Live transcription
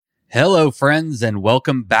Hello, friends, and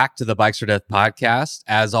welcome back to the Bikes or Death podcast.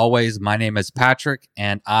 As always, my name is Patrick,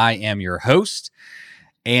 and I am your host.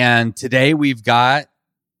 And today we've got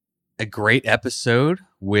a great episode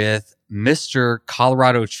with Mr.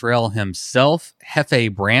 Colorado Trail himself,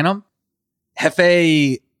 Hefe Branham.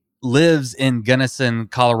 Hefe lives in Gunnison,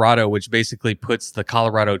 Colorado, which basically puts the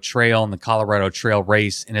Colorado Trail and the Colorado Trail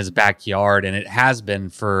race in his backyard, and it has been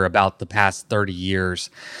for about the past 30 years.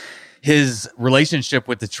 His relationship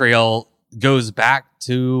with the trail goes back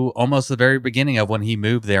to almost the very beginning of when he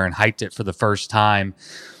moved there and hiked it for the first time.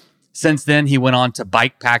 Since then, he went on to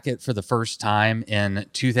bike pack it for the first time in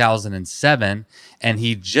 2007, and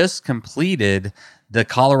he just completed the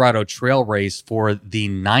Colorado Trail race for the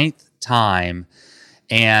 9th time.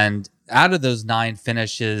 And out of those 9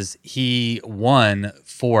 finishes, he won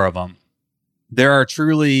 4 of them. There are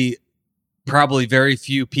truly probably very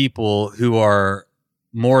few people who are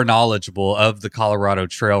more knowledgeable of the Colorado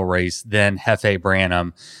Trail race than Hefe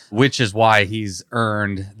Branham, which is why he's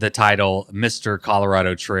earned the title Mr.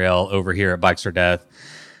 Colorado Trail over here at Bikes or Death.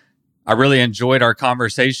 I really enjoyed our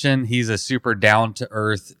conversation. He's a super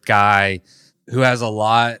down-to-earth guy who has a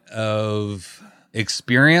lot of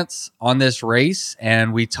experience on this race,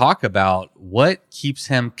 and we talk about what keeps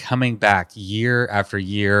him coming back year after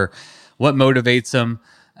year, what motivates him,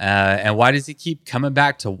 and why does he keep coming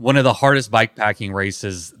back to one of the hardest bikepacking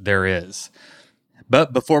races there is?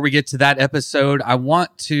 But before we get to that episode, I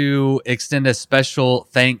want to extend a special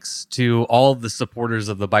thanks to all of the supporters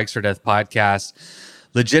of the Bikes or Death podcast.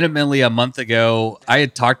 Legitimately, a month ago, I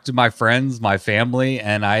had talked to my friends, my family,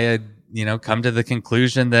 and I had come to the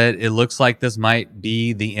conclusion that it looks like this might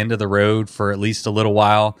be the end of the road for at least a little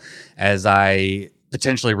while as I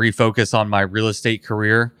potentially refocus on my real estate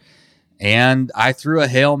career. And I threw a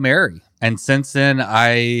Hail Mary. And since then,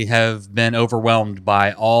 I have been overwhelmed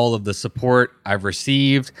by all of the support I've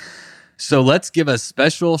received. So let's give a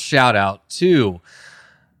special shout out to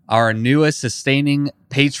our newest sustaining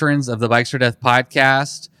patrons of the Bikes or Death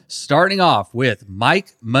podcast, starting off with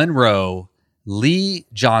Mike Monroe, Lee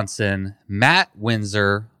Johnson, Matt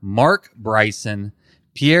Windsor, Mark Bryson,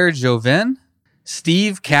 Pierre Joven,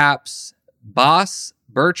 Steve Capps, Boss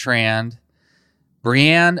Bertrand,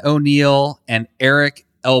 Brianne O'Neill, and Eric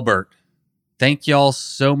Elbert. Thank y'all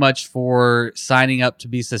so much for signing up to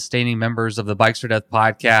be sustaining members of the Bikes or Death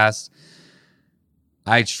podcast.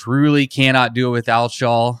 I truly cannot do it without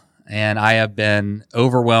y'all, and I have been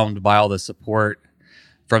overwhelmed by all the support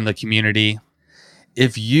from the community.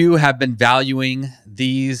 If you have been valuing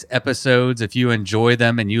these episodes, if you enjoy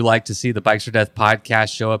them and you like to see the Bikes or Death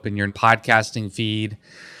podcast show up in your podcasting feed,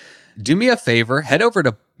 do me a favor, head over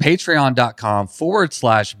to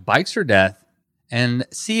patreon.com/Bikes or Death and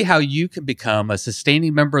see how you can become a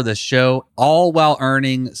sustaining member of the show, all while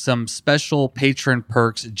earning some special patron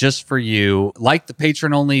perks just for you, like the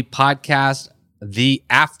patron-only podcast, The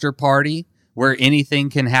After Party, where anything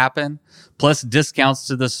can happen, plus discounts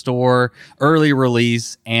to the store, early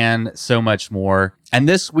release, and so much more. And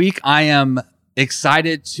this week, I am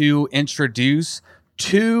excited to introduce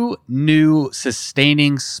 2 new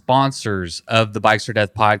sustaining sponsors of the Bikes or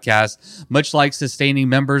Death podcast, much like sustaining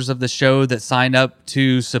members of the show that sign up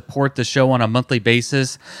to support the show on a monthly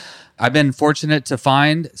basis. I've been fortunate to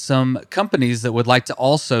find some companies that would like to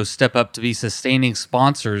also step up to be sustaining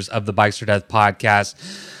sponsors of the Bikes or Death podcast.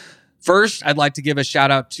 First, I'd like to give a shout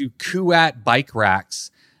out to Kuat Bike Racks.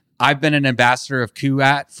 I've been an ambassador of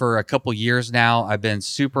Kuat for a couple years now. I've been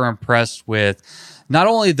super impressed with not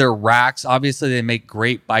only their racks, obviously they make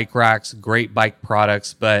great bike racks, great bike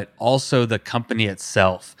products, but also the company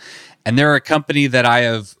itself. And they're a company that I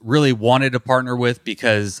have really wanted to partner with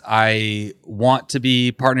because I want to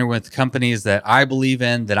be partnering with companies that I believe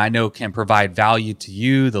in, that I know can provide value to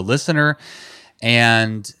you, the listener.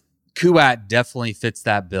 And Kuat definitely fits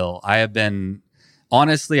that bill. I've been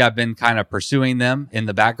kind of pursuing them in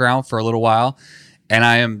the background for a little while. And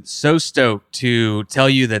I am so stoked to tell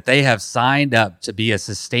you that they have signed up to be a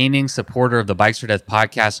sustaining supporter of the Bikes or Death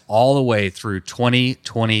podcast all the way through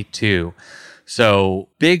 2022. So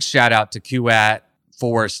big shout out to Kuat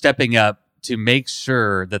for stepping up to make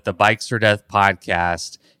sure that the Bikes or Death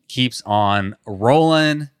podcast keeps on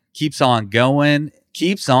rolling, keeps on going,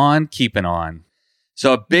 keeps on keeping on.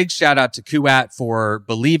 So a big shout out to Kuat for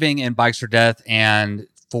believing in Bikes or Death and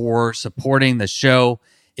for supporting the show.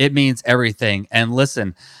 It means everything. And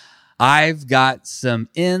listen, I've got some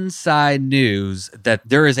inside news that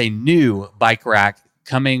there is a new bike rack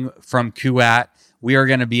coming from Kuat. We are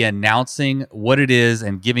going to be announcing what it is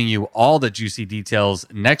and giving you all the juicy details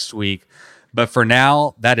next week. But for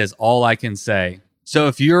now, that is all I can say. So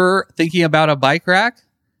if you're thinking about a bike rack,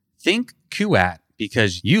 think Kuat,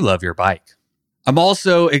 because you love your bike. I'm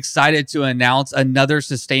also excited to announce another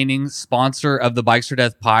sustaining sponsor of the Bikes or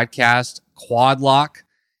Death podcast, Quad Lock.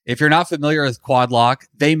 If you're not familiar with Quad Lock,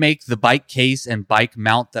 they make the bike case and bike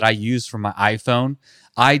mount that I use for my iPhone.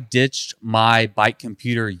 I ditched my bike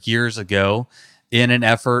computer years ago in an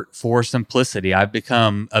effort for simplicity. I've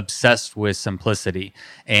become obsessed with simplicity.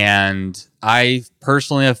 And I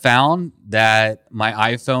personally have found that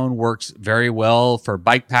my iPhone works very well for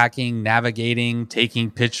bike packing, navigating,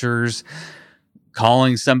 taking pictures,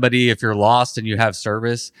 calling somebody if you're lost and you have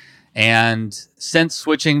service. And since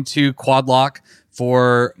switching to Quad Lock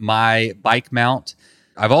for my bike mount,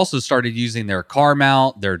 I've also started using their car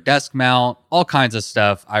mount, their desk mount, all kinds of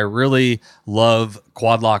stuff. I really love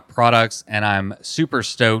Quad Lock products, and I'm super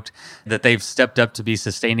stoked that they've stepped up to be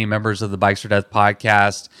sustaining members of the Bikes or Death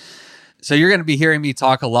podcast. So you're going to be hearing me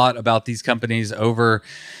talk a lot about these companies over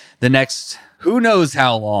the next who knows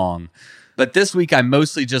how long. But this week, I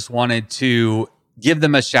mostly just wanted to give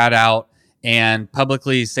them a shout out and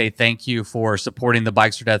publicly say thank you for supporting the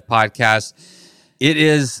Bikes or Death podcast. It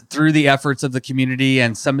is through the efforts of the community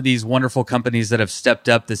and some of these wonderful companies that have stepped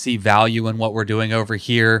up to see value in what we're doing over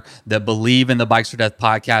here, that believe in the Bikes or Death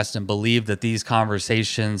podcast and believe that these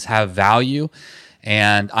conversations have value.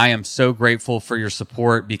 And I am so grateful for your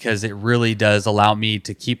support because it really does allow me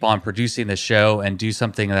to keep on producing the show and do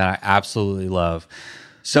something that I absolutely love.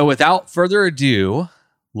 So without further ado,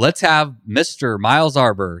 let's have Mr. Miles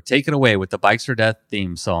Arbor take it away with the Bikes or Death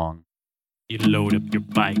theme song. You load up your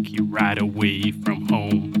bike, you ride away from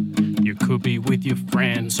home. You could be with your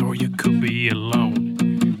friends or you could be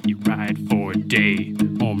alone. You ride for a day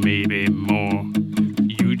or maybe more.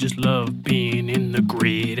 You just love being in the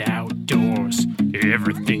great outdoors.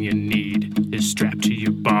 Everything you need is strapped to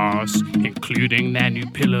your bars, including that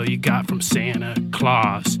new pillow you got from Santa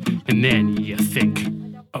Claus. And then you think,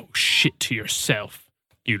 oh shit, to yourself.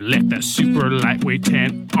 You left that super lightweight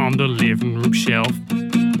tent on the living room shelf.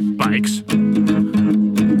 Bikes or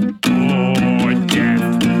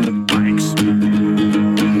death. Bikes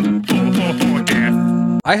or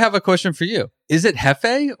death. I have a question for you. Is it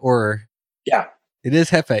Hefe or? Yeah. It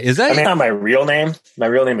is Hefe. Is that? I mean, not my real name. My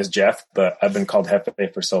real name is Jeff, but I've been called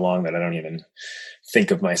Hefe for so long that I don't even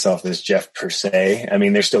think of myself as Jeff per se. I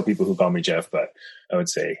mean, there's still people who call me Jeff, but I would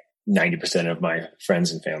say 90% of my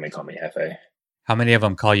friends and family call me Hefe. How many of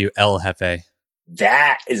them call you El Hefe?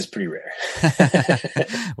 That is pretty rare.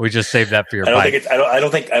 We just saved that for your I don't bike.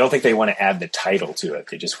 think I don't think they want to add the title to it.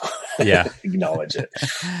 They just want to acknowledge it.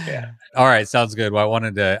 Yeah. All right, sounds good. Well,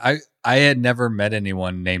 I had never met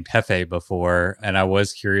anyone named Hefe before, and I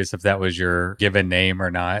was curious if that was your given name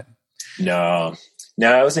or not. No,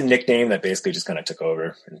 it was a nickname that basically just kind of took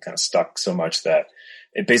over and kind of stuck so much that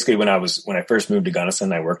it basically when I first moved to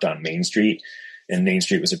Gunnison, I worked on Main Street. And Main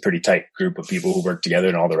Street was a pretty tight group of people who worked together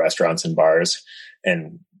in all the restaurants and bars.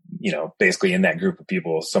 And, you know, basically in that group of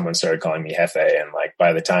people, someone started calling me Hefe. And like,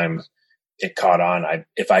 by the time it caught on,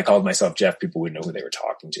 if I called myself Jeff, people would know who they were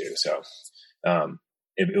talking to. So,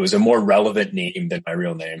 it was a more relevant name than my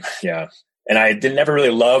real name. Yeah. And I never really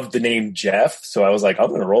loved the name Jeff. So I was like, I'm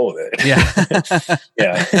going to roll with it. Yeah.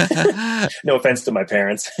 Yeah. No offense to my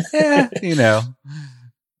parents. Yeah. You know.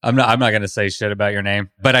 I'm not going to say shit about your name,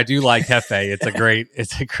 but I do like Hefe. It's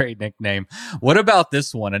a great nickname. What about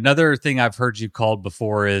this one? Another thing I've heard you called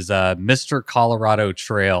before is Mr. Colorado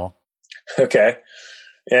Trail. Okay.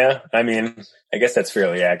 Yeah. I mean, I guess that's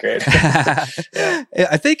fairly accurate. Yeah.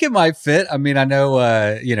 I think it might fit. I mean, I know,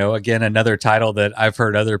 again, another title that I've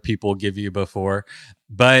heard other people give you before,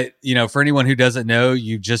 but for anyone who doesn't know,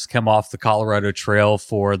 you just come off the Colorado Trail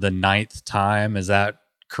for the 9th time. Is that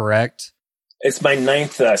correct? It's my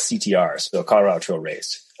 9th CTR, so Colorado Trail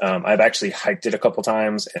race. I've actually hiked it a couple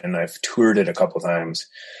times and I've toured it a couple times,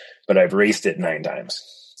 but I've raced it 9 times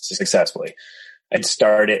successfully. I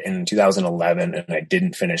started in 2011 and I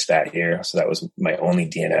didn't finish that year. So that was my only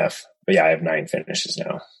DNF. But yeah, I have 9 finishes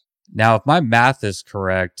now. Now, if my math is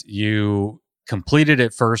correct, you completed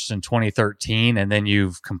it first in 2013 and then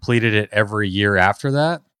you've completed it every year after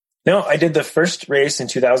that? No, I did the first race in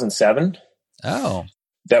 2007. Oh.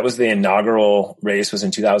 That was the inaugural race, was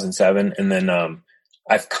in 2007. And then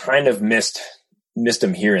I've kind of missed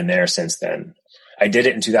them here and there since then. I did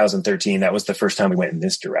it in 2013. That was the first time we went in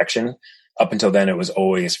this direction. Up until then, it was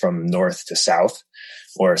always from north to south,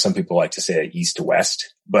 or some people like to say east to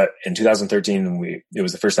west. But in 2013, it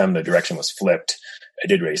was the first time the direction was flipped. I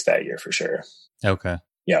did race that year for sure. Okay.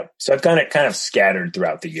 Yeah. So I've kind of scattered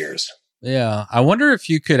throughout the years. Yeah. I wonder if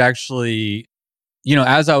you could actually,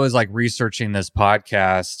 as I was like researching this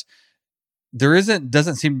podcast,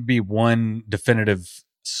 doesn't seem to be one definitive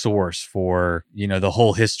source for, the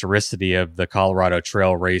whole historicity of the Colorado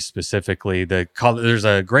Trail race specifically. There's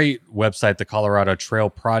a great website, the Colorado Trail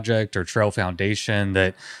Project or Trail Foundation,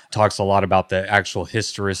 that talks a lot about the actual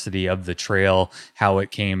historicity of the trail, how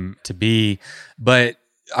it came to be. But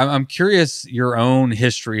I'm curious your own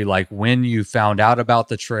history, like when you found out about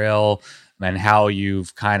the trail and how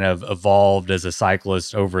you've kind of evolved as a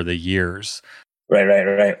cyclist over the years.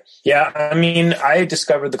 Right. Yeah, I mean, I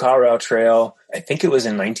discovered the Colorado Trail, I think it was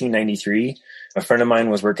in 1993. A friend of mine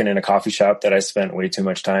was working in a coffee shop that I spent way too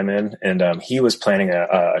much time in, and he was planning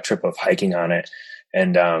a trip of hiking on it.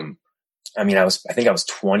 And I think I was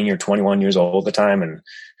 20 or 21 years old at the time, and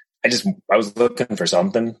I was looking for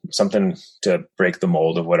something to break the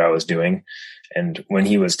mold of what I was doing. And when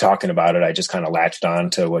he was talking about it, I just kind of latched on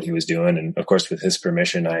to what he was doing. And of course, with his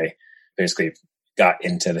permission, I basically got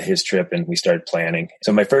into his trip and we started planning.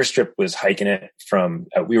 So my first trip was hiking it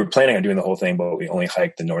we were planning on doing the whole thing, but we only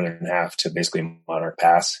hiked the northern half to basically Monarch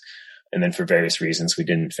Pass. And then for various reasons, we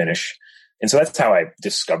didn't finish. And so that's how I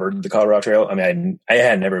discovered the Colorado Trail. I mean, I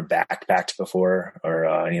had never backpacked before or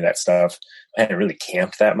any of that stuff. I hadn't really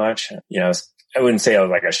camped that much. I wouldn't say I was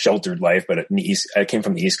like a sheltered life, but I came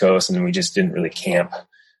from the East Coast and we just didn't really camp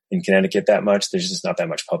in Connecticut that much. There's just not that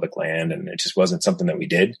much public land, and it just wasn't something that we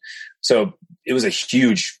did. So it was a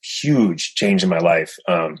huge, huge change in my life.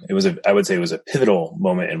 I would say it was a pivotal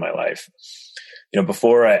moment in my life.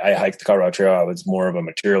 Before I hiked the Colorado Trail, I was more of a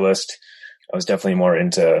materialist. I was definitely more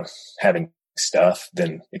into having stuff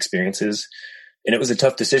than experiences. And it was a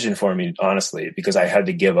tough decision for me, honestly, because I had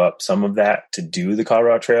to give up some of that to do the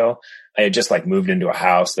Colorado Trail. I had just moved into a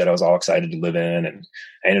house that I was all excited to live in. And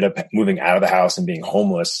I ended up moving out of the house and being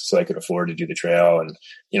homeless so I could afford to do the trail. And,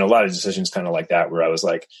 a lot of decisions kind of like that, where I was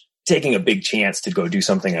taking a big chance to go do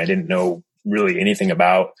something I didn't know really anything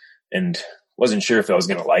about and wasn't sure if I was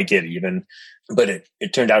going to like it even, but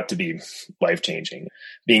it turned out to be life-changing.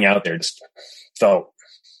 Being out there just felt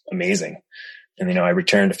amazing. And, I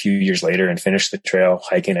returned a few years later and finished the trail,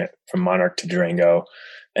 hiking it from Monarch to Durango.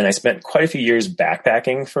 And I spent quite a few years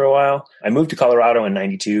backpacking for a while. I moved to Colorado in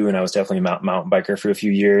 92 and I was definitely a mountain biker for a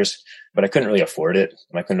few years, but I couldn't really afford it.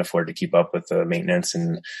 I couldn't afford to keep up with the maintenance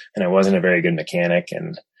and I wasn't a very good mechanic,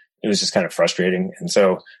 and it was just kind of frustrating. And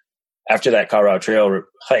so after that Colorado Trail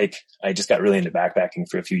hike, I just got really into backpacking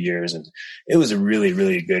for a few years, and it was a really,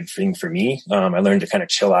 really good thing for me. I learned to kind of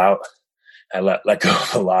chill out. I let go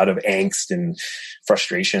of a lot of angst and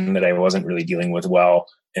frustration that I wasn't really dealing with well.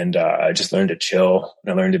 And I just learned to chill,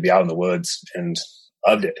 and I learned to be out in the woods and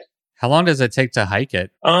loved it. How long does it take to hike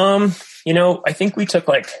it? I think we took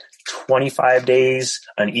 25 days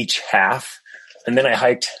on each half. And then I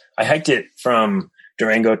hiked it from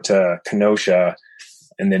Durango to Kenosha,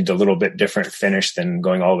 and then a little bit different finish than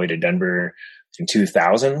going all the way to Denver in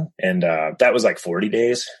 2000. And that was 40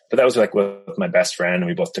 days, but that was with my best friend, and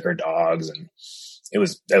we both took our dogs, and that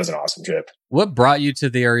was an awesome trip. What brought you to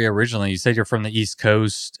the area originally? You said you're from the East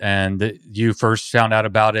Coast and you first found out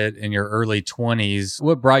about it in your early 20s.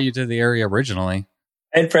 What brought you to the area originally?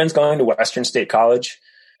 I had friends going to Western State College,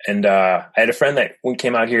 and I had a friend that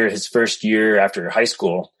came out here his first year after high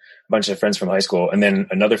school, a bunch of friends from high school. And then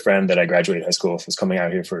another friend that I graduated high school with was coming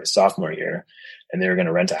out here for his sophomore year, and they were going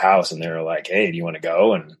to rent a house, and they were like, "Hey, do you want to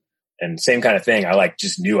go?" And same kind of thing. I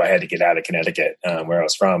just knew I had to get out of Connecticut, where I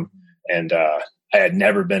was from. And, I had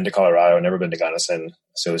never been to Colorado, never been to Gunnison.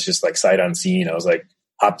 So it was just sight unseen. I was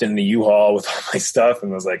hopped in the U-Haul with all my stuff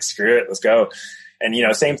and was screw it, let's go. And,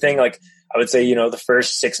 same thing. I would say, the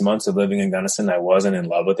first 6 months of living in Gunnison, I wasn't in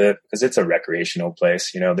love with it because it's a recreational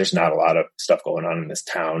place. There's not a lot of stuff going on in this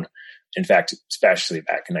town. In fact, especially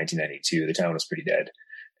back in 1992, the town was pretty dead.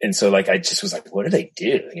 And so I just was what do they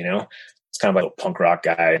do? It's kind of a punk rock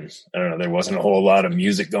guy. And I don't know, there wasn't a whole lot of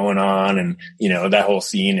music going on and, that whole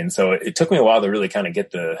scene. And so it took me a while to really kind of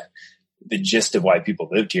get the gist of why people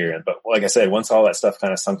lived here. But like I said, once all that stuff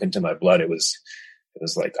kind of sunk into my blood, it was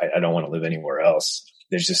I don't want to live anywhere else.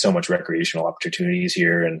 There's just so much recreational opportunities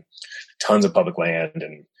here and tons of public land.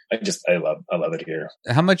 And I love it here.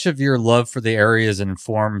 How much of your love for the area is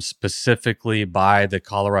informed specifically by the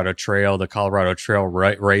Colorado Trail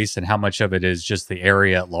race, and how much of it is just the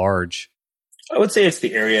area at large? I would say it's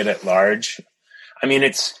the area at large. I mean,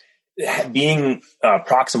 it's being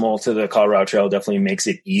proximal to the Colorado Trail definitely makes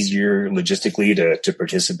it easier logistically to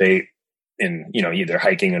participate in, either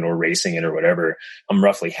hiking it or racing it or whatever. I'm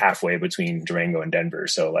roughly halfway between Durango and Denver.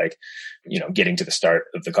 So getting to the start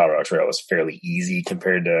of the Colorado Trail was fairly easy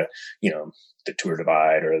compared to, the Tour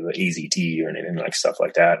Divide or the AZT or anything stuff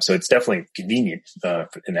like that. So it's definitely convenient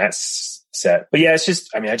in that set. But yeah, it's just,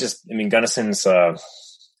 Gunnison's,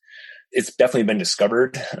 it's definitely been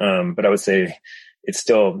discovered. But I would say it's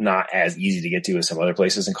still not as easy to get to as some other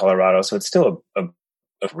places in Colorado. So it's still a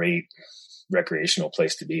great recreational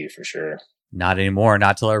place to be for sure. Not anymore.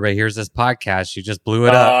 Not till everybody hears this podcast. You just blew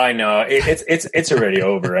it up. I know it's already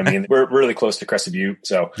over. I mean, we're really close to Crested Butte,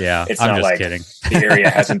 so yeah, it's I'm not just like kidding. The area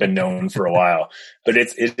hasn't been known for a while, but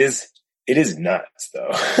it is nuts though.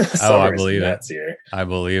 Oh, I believe it. Here. I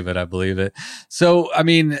believe it. So, I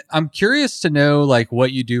mean, I'm curious to know like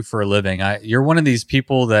what you do for a living. You're one of these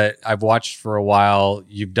people that I've watched for a while.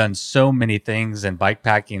 You've done so many things in bike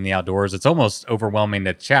packing in the outdoors. It's almost overwhelming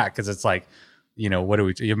to chat because it's like, what do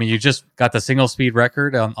we do? I mean, you just got the single speed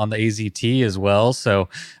record on the AZT as well. So,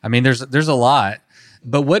 I mean, there's a lot,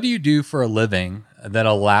 but what do you do for a living that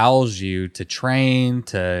allows you to train,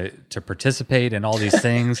 to participate in all these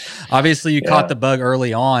things? Obviously you caught the bug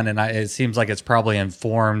early on, and it seems like it's probably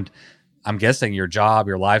informed, I'm guessing, your job,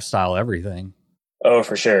 your lifestyle, everything. Oh,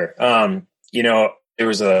 for sure. There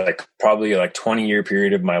was probably 20-year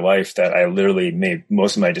period of my life that I literally made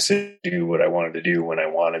most of my decisions to do what I wanted to do when I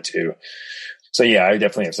wanted to. So yeah, I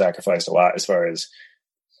definitely have sacrificed a lot as far as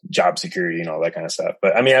job security and all that kind of stuff.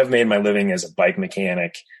 But I mean, I've made my living as a bike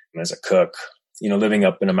mechanic, as a cook. Living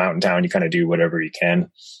up in a mountain town, you kind of do whatever you can.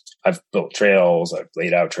 I've built trails, I've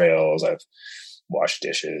laid out trails, I've washed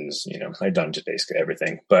dishes, I've done just basically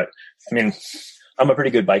everything. But I mean, I'm a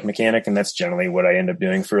pretty good bike mechanic, and that's generally what I end up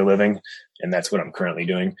doing for a living. And that's what I'm currently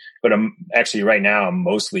doing. But I'm actually right now, I'm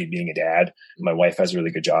mostly being a dad. My wife has a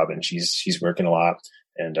really good job, and she's working a lot.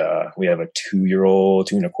 And we have a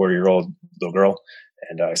 2.25-year-old little girl.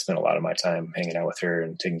 And I spend a lot of my time hanging out with her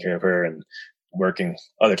and taking care of her and working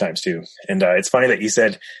other times too. And it's funny that you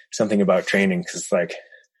said something about training, because like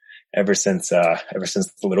ever since the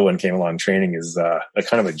little one came along, training is a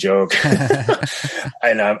kind of a joke.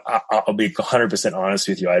 And I'll be 100% honest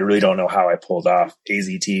with you. I really don't know how I pulled off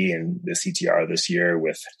AZT and the CTR this year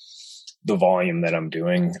with the volume that I'm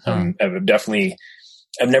doing.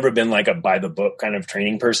 I've never been like a by the book kind of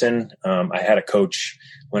training person. I had a coach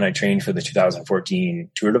when I trained for the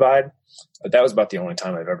 2014 Tour Divide, but that was about the only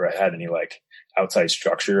time I've ever had any like outside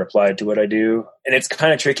structure applied to what I do. And it's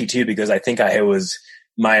kind of tricky too, because I think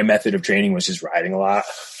my method of training was just riding a lot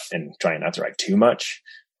and trying not to ride too much.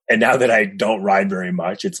 And now that I don't ride very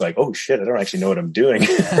much, it's like, oh shit, I don't actually know what I'm doing.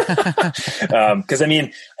 Cause I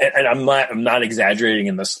mean, and I'm not exaggerating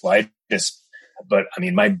in the slightest, but I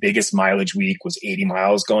mean, my biggest mileage week was 80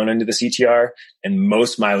 miles going into the CTR, and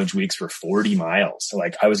most mileage weeks were 40 miles. So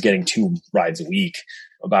like I was getting 2 rides a week,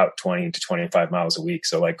 about 20 to 25 miles a week.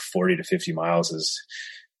 So like 40 to 50 miles is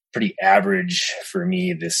pretty average for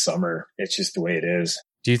me this summer. It's just the way it is.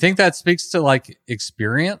 Do you think that speaks to like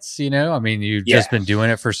experience? I mean, you've just been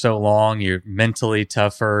doing it for so long. You're mentally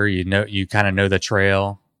tougher. You kind of know the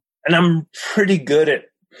trail. And I'm pretty good at,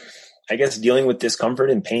 I guess, dealing with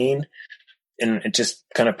discomfort and pain, and just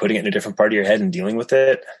kind of putting it in a different part of your head and dealing with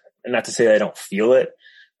it. And not to say that I don't feel it,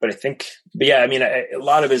 but I mean, a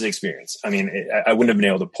lot of it is experience. I mean, I wouldn't have been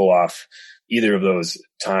able to pull off either of those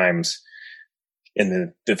times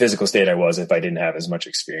in the physical state I was if I didn't have as much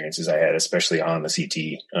experience as I had, especially on the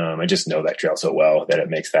CT. I just know that trail so well that it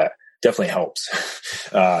makes that definitely helps.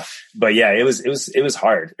 But yeah, it was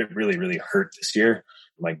hard. It really, really hurt this year.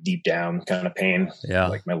 Like deep down kind of pain. Yeah.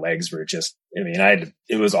 Like my legs were just, I mean,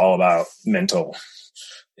 it was all about mental,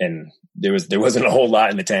 and there wasn't a whole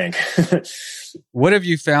lot in the tank. What have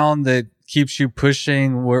you found that keeps you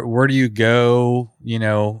pushing? Where do you go?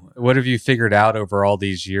 What have you figured out over all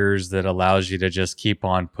these years that allows you to just keep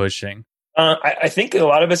on pushing? I think a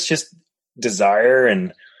lot of it's just desire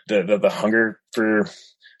and the hunger for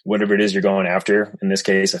whatever it is you're going after. In this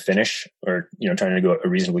case, a finish, or, trying to go a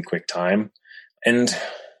reasonably quick time. And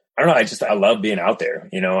I don't know. I love being out there.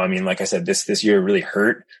 I mean, like I said, this year really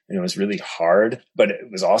hurt, and it was really hard, but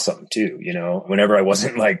it was awesome too. Whenever I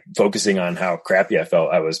wasn't like focusing on how crappy I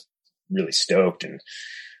felt, I was really stoked and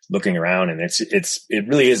looking around, and it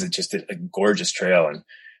really is just a gorgeous trail. And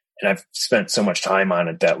I've spent so much time on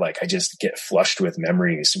it that like, I just get flushed with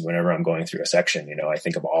memories whenever I'm going through a section. I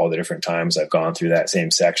think of all the different times I've gone through that same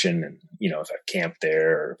section, and, if I camped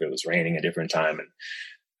there or if it was raining a different time, and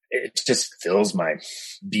it just fills my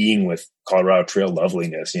being with Colorado Trail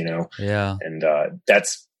loveliness, Yeah. And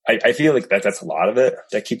I feel like that's a lot of it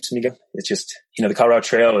that keeps me going. It's just, the Colorado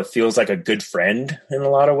Trail, it feels like a good friend in a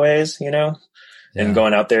lot of ways, and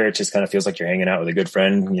going out there, it just kind of feels like you're hanging out with a good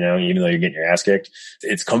friend, even though you're getting your ass kicked.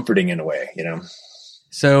 It's comforting in a way,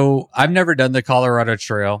 So I've never done the Colorado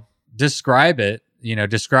Trail. Describe it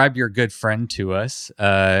describe your good friend to us.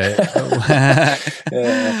 And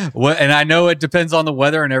I know it depends on the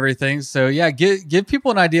weather and everything. So yeah, give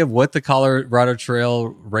people an idea of what the Colorado Trail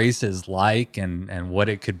race is like and what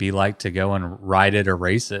it could be like to go and ride it or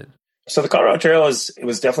race it. So the Colorado Trail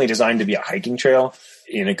was definitely designed to be a hiking trail,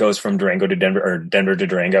 and it goes from Durango to Denver, or Denver to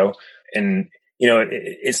Durango. And,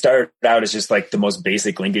 it started out as just like the most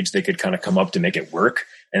basic linkage they could kind of come up to make it work.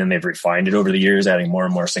 And then they've refined it over the years, adding more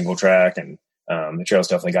and more single track. And the trail's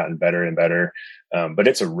definitely gotten better and better. But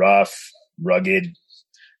it's a rough, rugged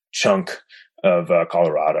chunk of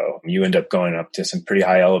Colorado. You end up going up to some pretty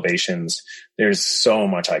high elevations. There's so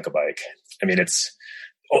much hike-a-bike. I mean,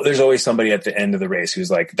 there's always somebody at the end of the race who's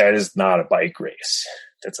like, that is not a bike race.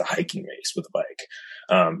 That's a hiking race with a bike.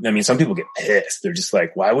 Some people get pissed. They're just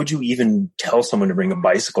like, why would you even tell someone to bring a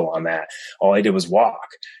bicycle on that? All I did was walk.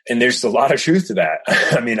 And there's a lot of truth to that.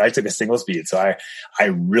 I took a single speed, so I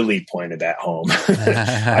really pointed that home.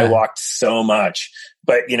 I walked so much,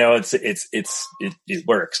 but it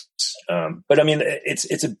works.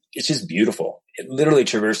 It's just beautiful. It literally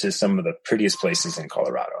traverses some of the prettiest places in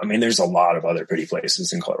Colorado. There's a lot of other pretty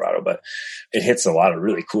places in Colorado, but it hits a lot of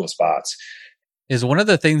really cool spots. Is one of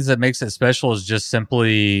the things that makes it special is just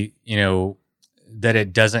simply, that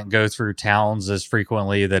it doesn't go through towns as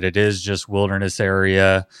frequently, that it is just wilderness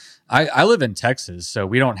area. I live in Texas, so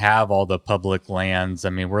we don't have all the public lands.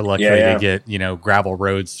 We're lucky to get, gravel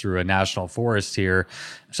roads through a national forest here.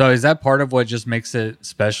 So is that part of what just makes it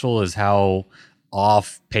special, is how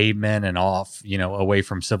off pavement and off, away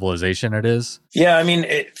from civilization it is? Yeah.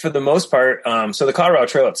 For the most part, so the Colorado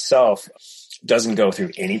Trail itself doesn't go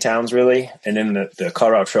through any towns really. And then the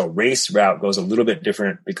Colorado Trail race route goes a little bit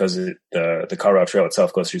different because the Colorado Trail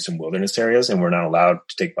itself goes through some wilderness areas, and we're not allowed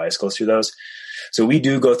to take bicycles through those. So we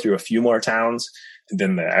do go through a few more towns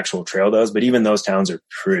than the actual trail does, but even those towns are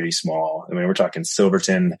pretty small. We're talking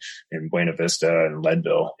Silverton and Buena Vista and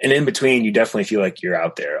Leadville. And in between, you definitely feel like you're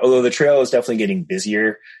out there. Although the trail is definitely getting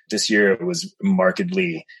busier. This year it was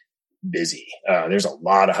markedly busy. There's a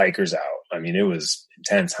lot of hikers out. It was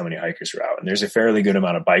intense how many hikers were out, and there's a fairly good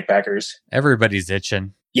amount of bikepackers. Everybody's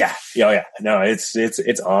itching. Yeah. Oh yeah. No, it's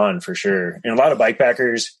on for sure. And a lot of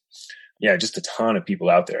bikepackers. Yeah. Just a ton of people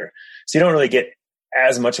out there. So you don't really get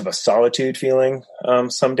as much of a solitude feeling,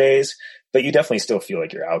 some days, but you definitely still feel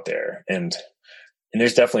like you're out there. And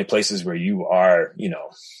there's definitely places where you are,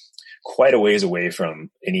 quite a ways away from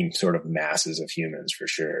any sort of masses of humans for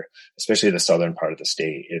sure, especially the southern part of the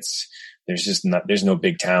state. There's no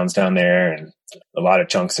big towns down there, and a lot of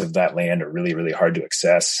chunks of that land are really, really hard to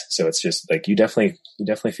access. So it's just like, you definitely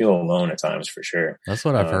feel alone at times for sure. That's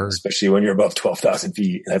what I've heard. Especially when you're above 12,000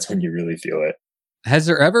 feet. That's when you really feel it. Has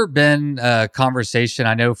there ever been a conversation?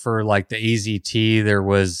 I know for like the AZT, there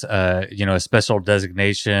was, a special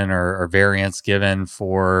designation or variance given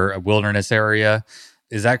for a wilderness area.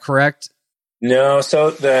 Is that correct? No.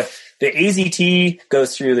 So the AZT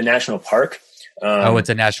goes through the national park. It's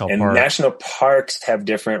a national park. And national parks have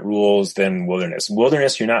different rules than wilderness.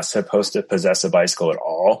 Wilderness, you're not supposed to possess a bicycle at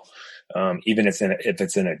all, even if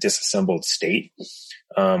it's in a disassembled state.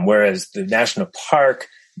 Whereas the national park,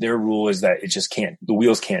 their rule is that the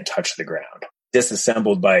wheels can't touch the ground.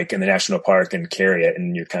 Disassembled bike in the national park and carry it,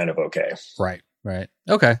 and you're kind of okay. Right.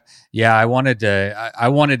 Okay. Yeah, I wanted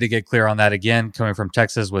to get clear on that. Again, coming from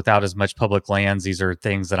Texas without as much public lands, these are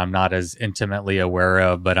things that I'm not as intimately aware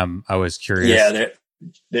of, but I was curious. Yeah,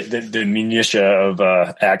 the minutia of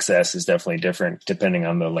access is definitely different depending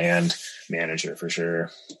on the land manager for sure.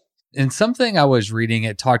 And something I was reading,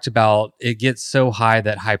 it talked about it gets so high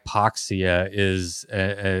that hypoxia is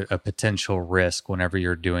a potential risk whenever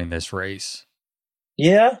you're doing this race.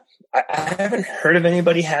 Yeah, I haven't heard of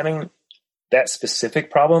anybody having that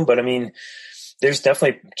specific problem, but there's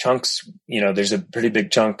definitely chunks, there's a pretty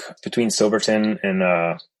big chunk between Silverton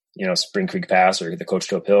and, Spring Creek Pass or the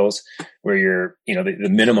Coachtope Hills where you're, the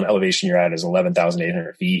minimum elevation you're at is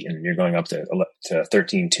 11,800 feet and you're going up to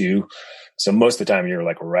 13,200. So most of the time you're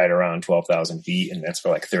like right around 12,000 feet, and that's for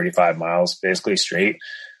like 35 miles, basically straight.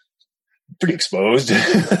 Pretty exposed.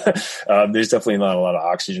 There's definitely not a lot of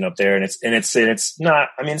oxygen up there, and it's not.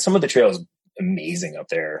 Some of the trail is amazing up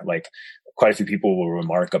there. Like quite a few people will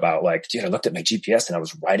remark about like, dude, I looked at my GPS and I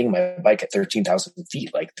was riding my bike at 13,000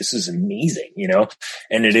 feet. Like this is amazing,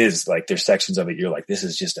 And it is like there's sections of it you're like, this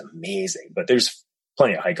is just amazing. But there's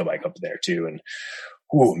plenty of hike-a-bike up there too, and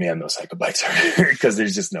oh man, those hike-a-bikes are because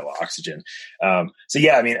there's just no oxygen. So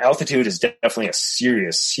yeah, altitude is definitely a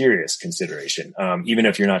serious consideration. Even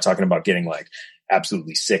if you're not talking about getting like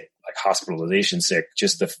absolutely sick, like hospitalization sick.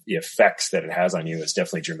 Just the effects that it has on you is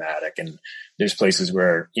definitely dramatic. And there's places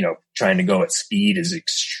where, trying to go at speed is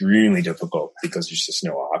extremely difficult because there's just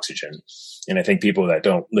no oxygen. And I think people that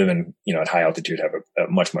don't live in, at high altitude have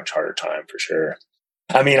a much, much harder time for sure.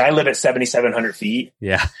 I mean, I live at 7,700 feet.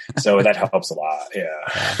 Yeah. So that helps a lot. Yeah.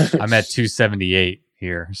 I'm at 278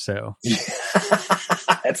 here. So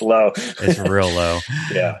that's low. It's real low.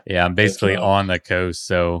 Yeah. Yeah. I'm basically on the coast.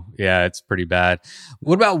 So yeah, it's pretty bad.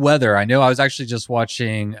 What about weather? I know I was actually just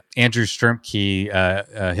watching Andrew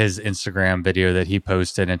Stremke, his Instagram video that he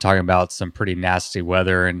posted and talking about some pretty nasty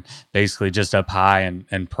weather and basically just up high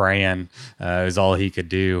and praying is all he could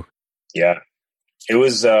do. Yeah. It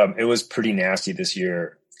was pretty nasty this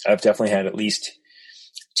year. I've definitely had at least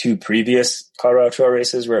 2 previous Colorado Trail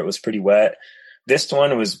races where it was pretty wet. This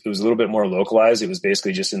one was a little bit more localized. It was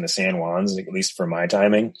basically just in the San Juans, at least for my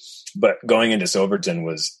timing. But going into Silverton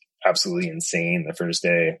was absolutely insane the first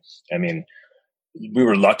day. I mean, we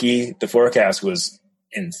were lucky. The forecast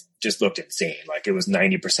just looked insane. Like it was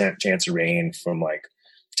 90% chance of rain from like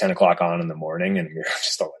 10 o'clock on in the morning, and we were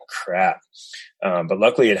just all like crap. But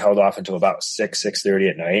luckily it held off until about 6:30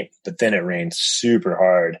 at night, but then it rained super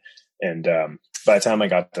hard. And by the time I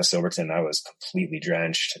got to Silverton, I was completely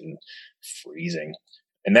drenched and freezing.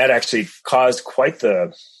 And that actually caused quite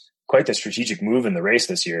the strategic move in the race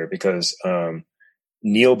this year, because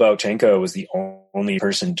Neil Bauchenko was the only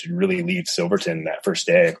person to really leave Silverton that first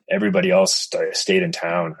day. Everybody else stayed in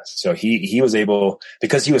town. So he was able,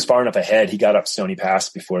 because he was far enough ahead, he got up Stony Pass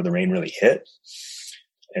before the rain really hit.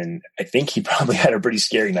 And I think he probably had a pretty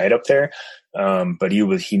scary night up there. But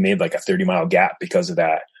he made like a 30-mile gap because of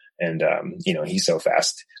that. And, he's so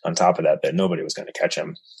fast on top of that nobody was going to catch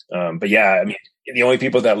him. But yeah, I mean, the only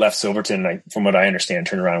people that left Silverton, from what I understand,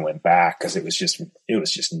 turned around and went back because it was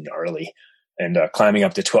just gnarly. And climbing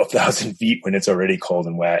up to 12,000 feet when it's already cold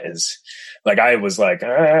and wet is like, I was like,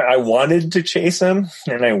 I wanted to chase him,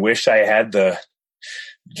 and I wish I had the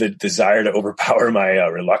desire to overpower my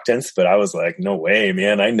reluctance, but I was like, no way,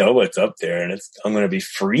 man. I know what's up there, and I'm going to be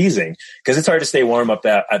freezing because it's hard to stay warm up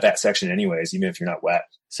at that section anyways, even if you're not wet.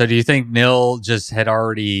 So do you think Neil just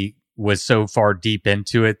was so far deep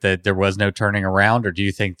into it that there was no turning around, or do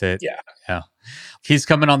you think that, yeah, he's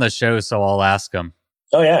coming on the show, so I'll ask him.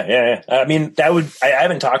 Oh yeah. I mean, I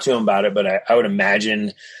haven't talked to him about it, but I would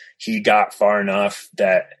imagine he got far enough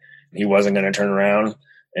that he wasn't going to turn around,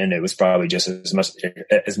 and it was probably just as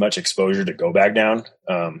much exposure to go back down.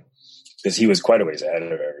 Because he was quite a ways ahead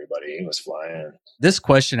of everybody. He was flying. This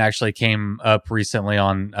question actually came up recently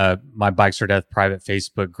on my Bikes or Death private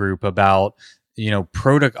Facebook group about,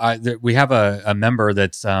 protocol. We have a member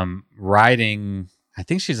that's riding, I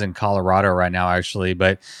think she's in Colorado right now, actually.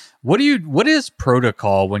 But what is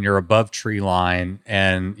protocol when you're above tree line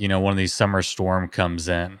and, one of these summer storm comes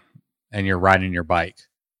in and you're riding your bike?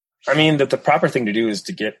 I mean, the proper thing to do is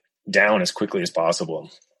to get down as quickly as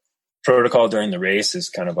possible. Protocol during the race is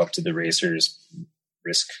kind of up to the racer's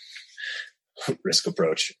risk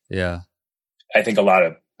approach. Yeah. I think a lot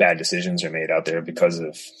of bad decisions are made out there because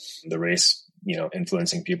of the race,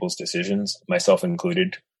 influencing people's decisions, myself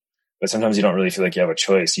included. But sometimes you don't really feel like you have a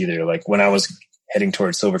choice either. Like when I was heading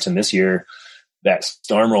towards Silverton this year, that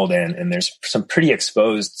storm rolled in, and there's some pretty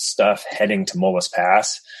exposed stuff heading to Mullis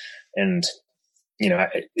Pass. And,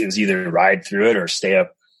 it was either ride through it or stay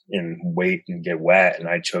up and wait and get wet. And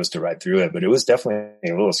I chose to ride through it, but it was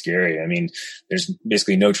definitely a little scary. I mean, there's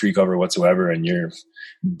basically no tree cover whatsoever, and you're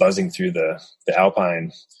buzzing through the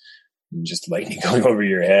Alpine, and just lightning going over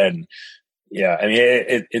your head. And yeah. I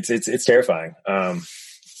mean, it's terrifying.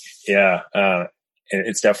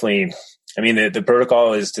 It's definitely, I mean, the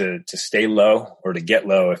protocol is to stay low or to get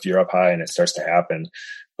low if you're up high and it starts to happen.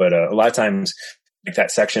 But a lot of times, like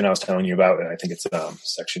that section I was telling you about, and I think it's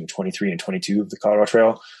section 23 and 22 of the Colorado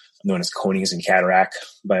Trail, known as Conies and Cataract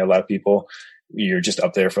by a lot of people. You're just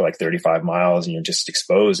up there for like 35 miles and you're just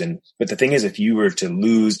exposed. But the thing is, if you were to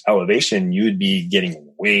lose elevation, you would be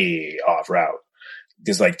getting way off route,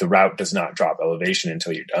 because like the route does not drop elevation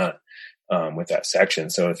until you're done with that section.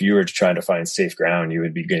 So if you were to try to find safe ground, you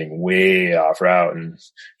would be getting way off route. And,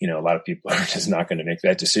 a lot of people are just not going to make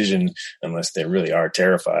that decision unless they really are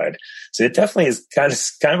terrified. So it definitely is kind of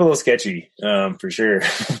a little sketchy, for sure.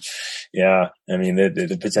 Yeah. I mean,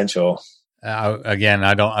 the potential. Again,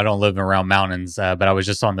 I don't live around mountains, but I was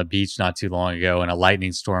just on the beach not too long ago, and a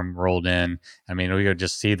lightning storm rolled in. I mean, we could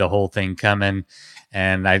just see the whole thing coming,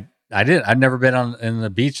 and I've never been in the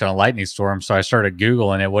beach on a lightning storm, so I started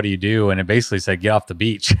Googling it. What do you do? And it basically said, get off the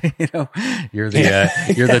beach. You're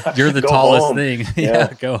the tallest home. thing.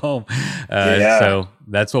 Go home. Yeah. So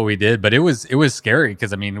that's what we did. But it was scary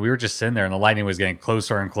because, I mean, we were just sitting there and the lightning was getting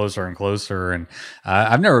closer and closer and closer. And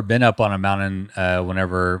I've never been up on a mountain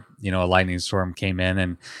whenever, a lightning storm came in,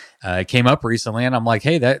 and it came up recently, and I'm like,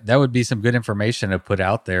 hey, that would be some good information to put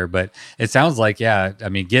out there. But it sounds like, I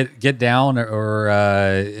mean, get down, or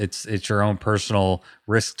it's your own personal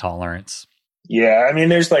risk tolerance. Yeah, I mean,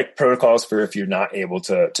 there's like protocols for if you're not able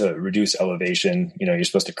to reduce elevation. You're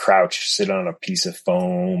supposed to crouch, sit on a piece of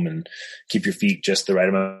foam, and keep your feet just the right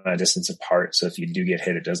amount of distance apart. So if you do get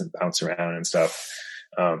hit, it doesn't bounce around and stuff.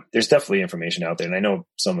 There's definitely information out there, and I know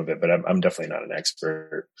some of it, but I'm definitely not an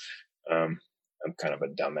expert. I'm kind of a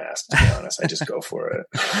dumbass, to be honest. I just go for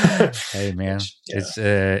it. Hey, man,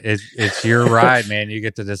 it's your ride, man. You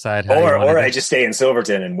get to decide how. Or I just stay in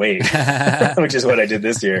Silverton and wait, which is what I did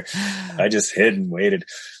this year. I just hid and waited.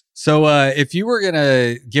 So, if you were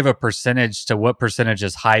gonna give a percentage to what percentage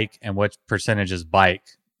is hike and what percentage is bike,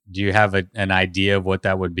 do you have an idea of what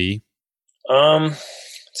that would be?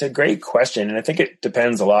 It's a great question, and I think it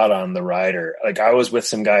depends a lot on the rider. Like, I was with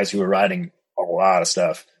some guys who were riding a lot of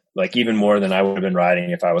stuff, like even more than I would have been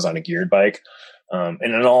riding if I was on a geared bike. And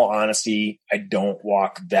in all honesty, I don't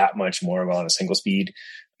walk that much more on a single speed.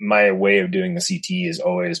 My way of doing the CT has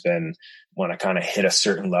always been when I kind of hit a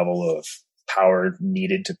certain level of power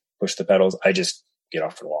needed to push the pedals, I just get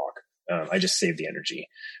off and walk. I just save the energy.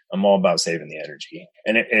 I'm all about saving the energy,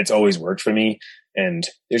 and it's always worked for me. And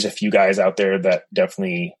there's a few guys out there that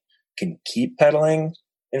definitely can keep pedaling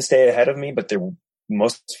and stay ahead of me, but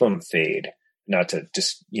most of them fade. Not to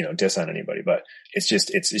just, diss on anybody, but it's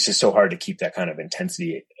just so hard to keep that kind of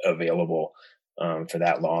intensity available for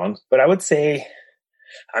that long. But I would say,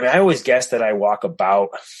 I always guess that I walk about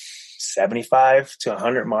 75 to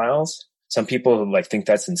 100 miles. Some people think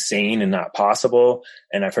that's insane and not possible.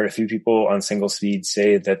 And I've heard a few people on single speed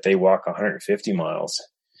say that they walk 150 miles.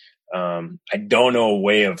 I don't know a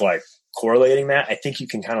way of correlating that. I think you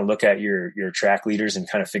can kind of look at your track leaders and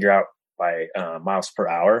kind of figure out by miles per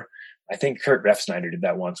hour. I think Kurt Refsnyder did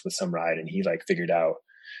that once with some ride, and he figured out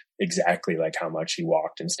exactly how much he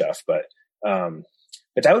walked and stuff. But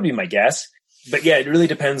that would be my guess. But yeah, it really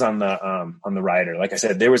depends on the rider. Like I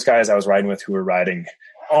said, there was guys I was riding with who were riding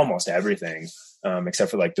almost everything,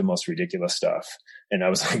 except for the most ridiculous stuff. And I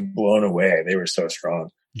was blown away. They were so strong.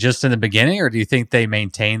 Just in the beginning, or do you think they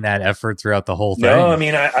maintained that effort throughout the whole thing? No, I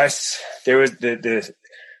mean, there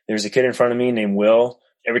was a kid in front of me named Will.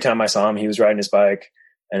 Every time I saw him, he was riding his bike.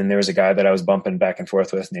 And there was a guy that I was bumping back and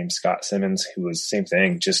forth with named Scott Simmons, who was same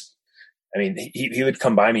thing. He would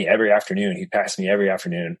come by me every afternoon. He'd pass me every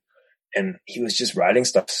afternoon, and he was just riding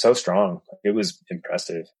stuff so strong. It was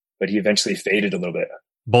impressive, but he eventually faded a little bit.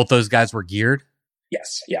 Both those guys were geared?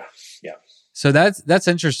 Yes. Yeah. So that's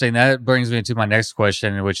interesting. That brings me to my next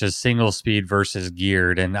question, which is single speed versus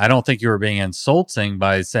geared. And I don't think you were being insulting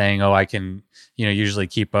by saying, I can, usually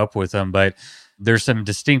keep up with them, but there's some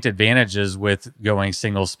distinct advantages with going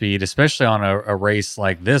single speed, especially on a race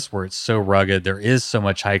like this where it's so rugged. There is so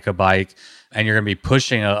much hike a bike, and you're going to be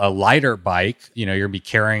pushing a lighter bike. You're going to be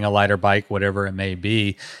carrying a lighter bike, whatever it may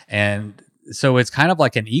be. And so it's kind of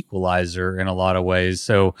like an equalizer in a lot of ways.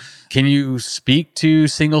 So can you speak to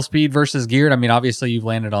single speed versus geared? I mean, obviously you've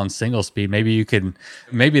landed on single speed. Maybe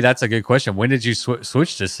that's a good question. When did you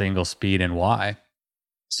switch to single speed, and why?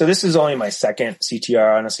 So this is only my second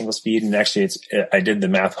CTR on a single speed. And actually I did the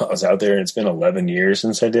math while I was out there, and it's been 11 years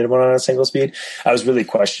since I did one on a single speed. I was really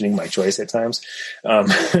questioning my choice at times.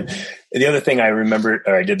 The other thing I remember,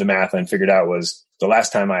 or I did the math and figured out, was the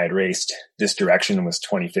last time I had raced this direction was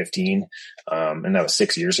 2015. And that was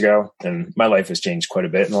 6 years ago. And my life has changed quite a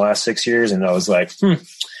bit in the last 6 years. And I was like, I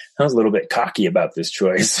was a little bit cocky about this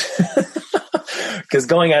choice. Because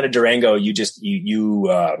going out of Durango,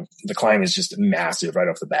 the climb is just massive right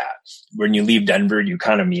off the bat. When you leave Denver, you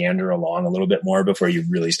kind of meander along a little bit more before you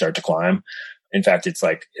really start to climb. In fact, it's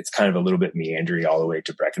kind of a little bit meandery all the way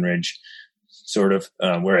to Breckenridge, sort of.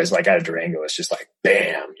 Whereas out of Durango, it's just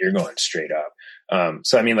bam, you're going straight up.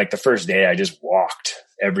 So I mean, the first day I just walked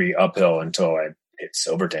every uphill until I hit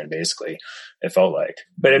Silverton, basically, it felt like.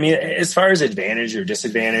 But I mean, as far as advantage or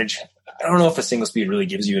disadvantage, I don't know if a single speed really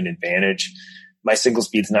gives you an advantage. My single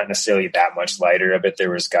speed's not necessarily that much lighter. I bet there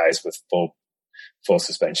was guys with full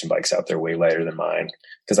suspension bikes out there way lighter than mine,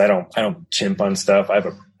 because I don't chimp on stuff. I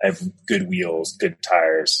have good wheels, good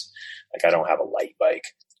tires. I don't have a light bike.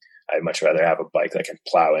 I'd much rather have a bike that can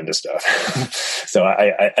plow into stuff. So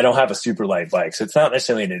I don't have a super light bike. So it's not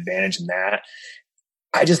necessarily an advantage in that.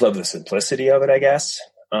 I just love the simplicity of it, I guess.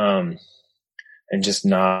 and just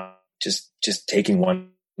not just taking one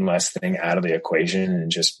less thing out of the equation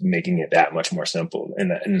and just making it that much more simple.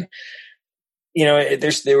 And you know,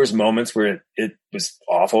 there was moments where it was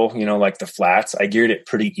awful, you know, like the flats. I geared it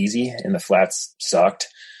pretty easy and the flats sucked.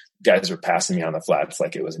 Guys were passing me on the flats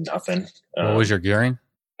like it was nothing. What was your gearing?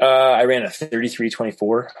 I ran a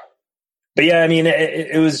 33-24. But yeah, I mean,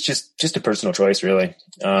 it was just a personal choice, really.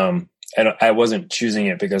 I wasn't choosing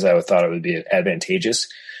it because I thought it would be advantageous.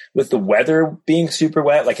 With the weather being super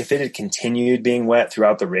wet, like if it had continued being wet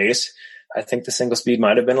throughout the race, I think the single speed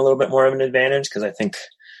might have been a little bit more of an advantage because I think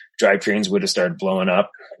drivetrains would have started blowing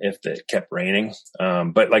up if it kept raining.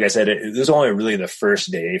 But like I said, it was only really the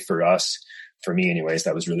first day for us, for me anyways,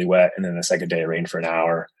 that was really wet. And then the second day it rained for an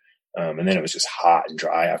hour. And then it was just hot and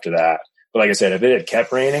dry after that. But like I said, if it had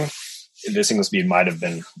kept raining, the single speed might have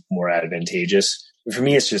been more advantageous. But for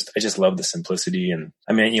me, I just love the simplicity. And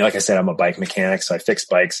I mean, you know, like I said, I'm a bike mechanic, so I fix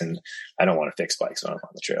bikes and I don't want to fix bikes when I'm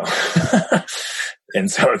on the trail.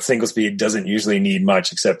 And so single speed doesn't usually need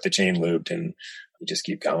much except the chain looped and you just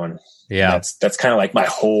keep going. Yeah. And that's kind of like my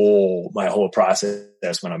whole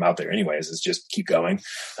process when I'm out there anyways, is just keep going.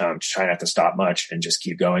 Try not to stop much and just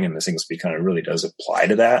keep going. And the single speed kind of really does apply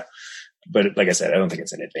to that. But like I said, I don't think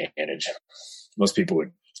it's an advantage. Most people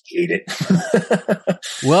would hate it.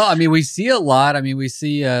 Well, I mean, we see a lot. I mean, we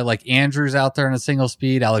see like Andrew's out there on a single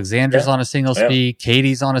speed, Alexander's on a single speed,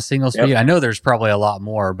 Katie's on a single speed. I know there's probably a lot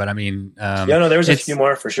more, but I mean, there was a few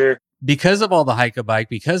more for sure. Because of all the hike a bike,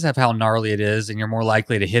 because of how gnarly it is, and you're more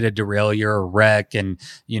likely to hit a derailleur or wreck, and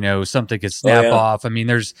you know something could snap off. I mean,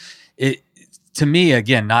 there's it. To me,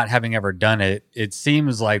 again, not having ever done it, it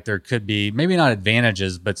seems like there could be maybe not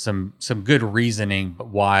advantages, but some good reasoning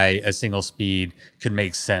why a single speed could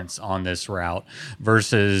make sense on this route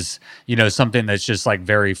versus, you know, something that's just like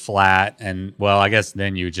very flat. And well, I guess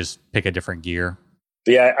then you just pick a different gear.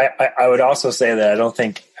 But yeah, I would also say that I don't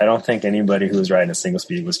think anybody who was riding a single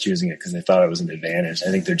speed was choosing it because they thought it was an advantage. I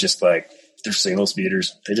think they're just like, they're single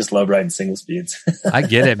speeders. They just love riding single speeds. I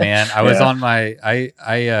get it, man. I was on my,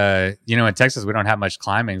 you know, in Texas, we don't have much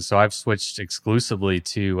climbing. So I've switched exclusively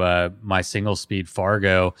to my single speed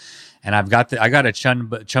Fargo. And I got a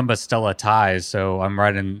Chumba Stella ties. So I'm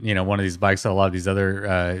riding, you know, one of these bikes that a lot of these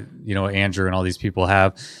other, you know, Andrew and all these people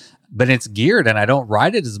have. But it's geared and I don't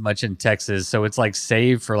ride it as much in Texas. So it's like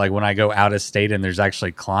saved for like when I go out of state and there's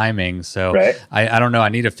actually climbing. So I don't know. I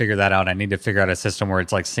need to figure that out. I need to figure out a system where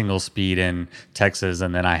it's like single speed in Texas.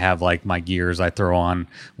 And then I have like my gears I throw on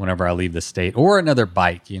whenever I leave the state or another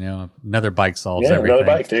bike, you know, another bike solves everything. Another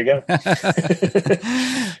bike. There you go.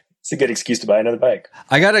 It's a good excuse to buy another bike.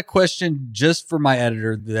 I got a question just for my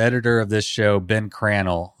editor, the editor of this show, Ben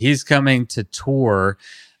Crannell. He's coming to tour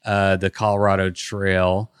the Colorado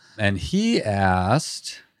Trail. And he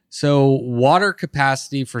asked, so water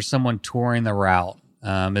capacity for someone touring the route,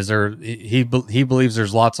 is there, he believes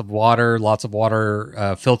there's lots of water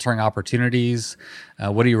filtering opportunities.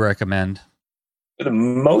 What do you recommend? For the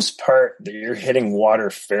most part, you're hitting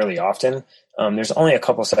water fairly often. There's only a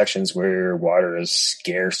couple sections where water is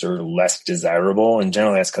scarce or less desirable. And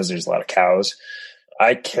generally that's because there's a lot of cows.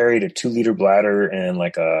 I carried a 2-liter bladder and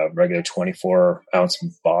like a regular 24-ounce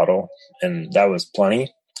bottle, and that was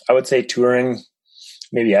plenty. I would say touring,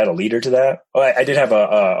 maybe add a liter to that. Oh, I did have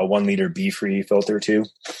a 1-liter BeFree filter too,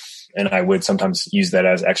 and I would sometimes use that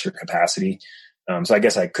as extra capacity. So I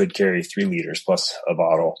guess I could carry 3 liters plus a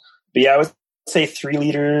bottle. But yeah, I would say 3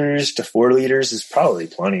 liters to 4 liters is probably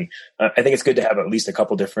plenty. I think it's good to have at least a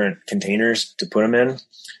couple different containers to put them in.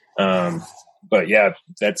 But yeah,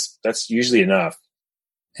 that's usually enough.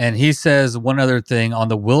 And he says one other thing on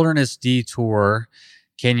the Wilderness Detour.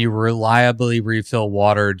 Can you reliably refill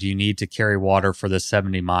water? Do you need to carry water for the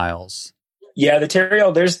 70 miles? Yeah, the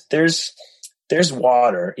trail, there's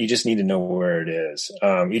water. You just need to know where it is.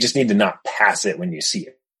 You just need to not pass it when you see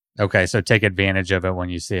it. Okay, so take advantage of it when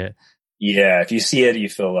you see it. Yeah, if you see it, you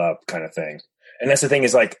fill up kind of thing. And that's the thing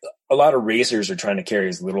is like a lot of racers are trying to carry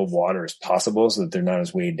as little water as possible so that they're not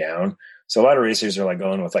as weighed down. So a lot of racers are like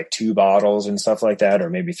going with like 2 bottles and stuff like that,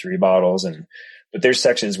 or maybe 3 bottles. But there's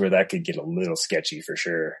sections where that could get a little sketchy for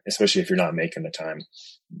sure, especially if you're not making the time.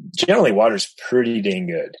 Generally, water's pretty dang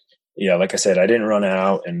good. Yeah, like I said, I didn't run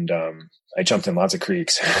out, and I jumped in lots of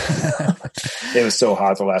creeks. It was so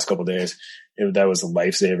hot the last couple of days. That was a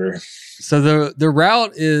lifesaver. So the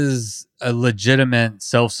route is a legitimate,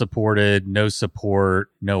 self-supported, no support,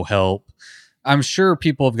 no help. I'm sure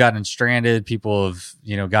people have gotten stranded, people have,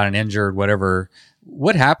 you know, gotten injured, whatever.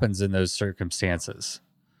 What happens in those circumstances?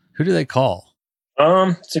 Who do they call?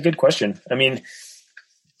 It's a good question. I mean,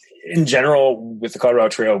 in general, with the Colorado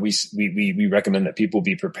Trail, we recommend that people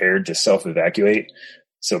be prepared to self-evacuate.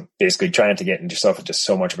 So basically try not to get yourself into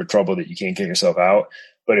so much of a trouble that you can't get yourself out.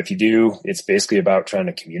 But if you do, it's basically about trying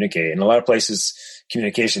to communicate. In a lot of places,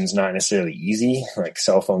 communication is not necessarily easy. Like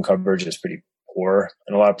cell phone coverage is pretty poor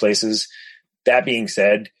in a lot of places. That being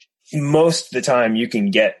said, most of the time you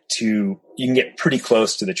can get pretty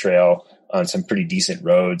close to the trail on some pretty decent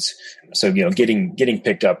roads. So, getting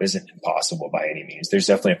picked up isn't impossible by any means. There's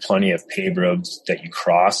definitely plenty of paved roads that you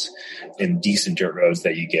cross and decent dirt roads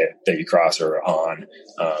that you cross or on.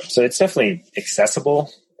 So it's definitely accessible.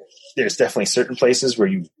 There's definitely certain places where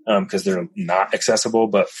because they're not accessible,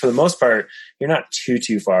 but for the most part, you're not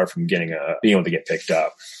too far from being able to get picked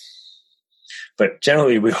up. But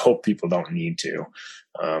generally we hope people don't need to.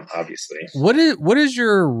 Obviously. What is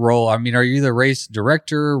your role? I mean, are you the race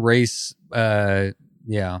director,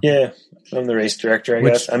 Yeah, I'm the race director, I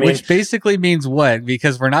guess. I mean, which basically means what?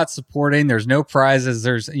 Because we're not supporting, there's no prizes.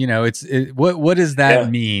 There's, what does that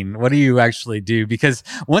mean? What do you actually do? Because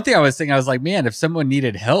one thing I was thinking, I was like, man, if someone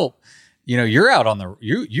needed help, you're out on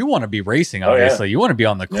you want to be racing, obviously. You want to be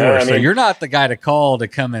on the course. So you're not the guy to call to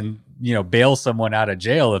come and, bail someone out of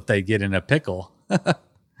jail if they get in a pickle.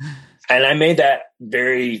 And I made that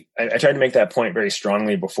I tried to make that point very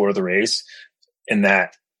strongly before the race, in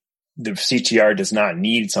that the CTR does not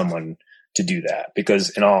need someone to do that, because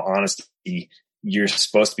in all honesty, you're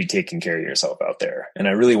supposed to be taking care of yourself out there. And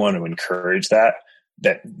I really want to encourage that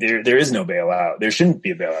there is no bailout. There shouldn't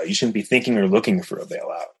be a bailout. You shouldn't be thinking or looking for a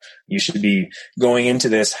bailout. You should be going into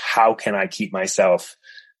this, how can I keep myself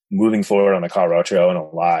moving forward on the Colorado Trail and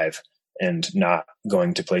alive, and not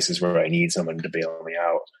going to places where I need someone to bail me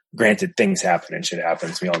out. Granted, things happen and shit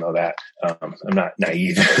happens. We all know that. I'm not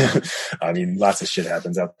naive. I mean, lots of shit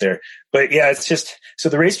happens out there. But yeah, it's just, so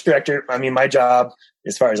the race director, I mean, my job,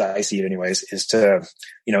 as far as I see it anyways, is to,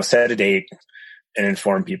 set a date and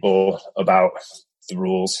inform people about the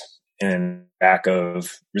rules and back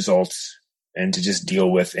of results, and to just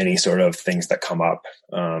deal with any sort of things that come up.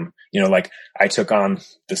 Like I took on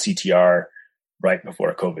the CTR right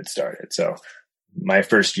before COVID started. So my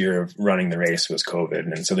first year of running the race was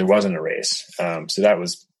COVID. And so there wasn't a race. So that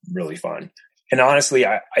was really fun. And honestly,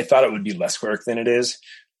 I thought it would be less work than it is.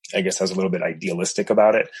 I guess I was a little bit idealistic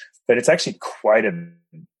about it, but it's actually quite a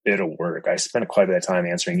bit of work. I spent quite a bit of time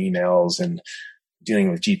answering emails and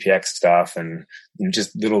dealing with GPX stuff, and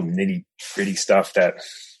just little nitty gritty stuff that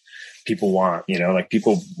people want, like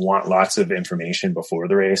people want lots of information before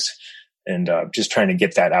the race. And just trying to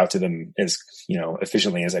get that out to them as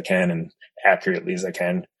efficiently as I can and accurately as I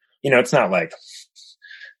can. It's not like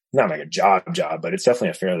a job, but it's definitely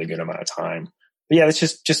a fairly good amount of time. But yeah, it's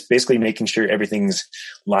just basically making sure everything's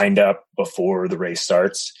lined up before the race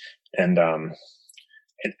starts. And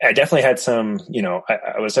I definitely had some,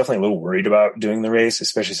 I was definitely a little worried about doing the race,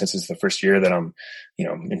 especially since it's the first year that I'm,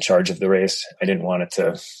 in charge of the race. I didn't want it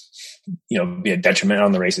to, be a detriment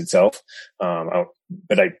on the race itself.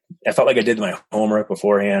 But I felt like I did my homework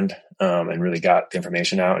beforehand, and really got the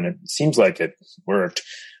information out, and it seems like it worked.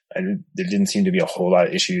 And there didn't seem to be a whole lot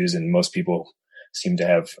of issues, and most people seem to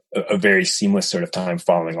have a very seamless sort of time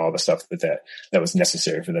following all the stuff that was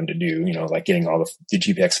necessary for them to do, like getting all the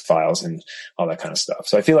GPX files and all that kind of stuff.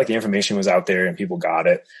 So I feel like the information was out there and people got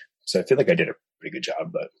it. So I feel like I did a pretty good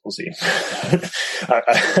job, but we'll see.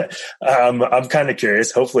 I'm kind of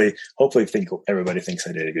curious. Hopefully everybody thinks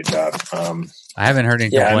I did a good job. I haven't heard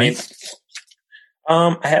any complaints.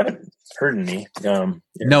 I haven't heard any.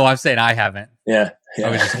 No, I'm saying I haven't. Yeah. I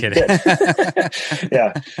was just kidding.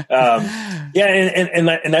 Yeah.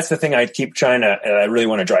 And that's the thing I keep trying to, and I really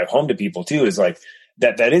want to drive home to people too, is like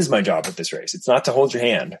that is my job at this race. It's not to hold your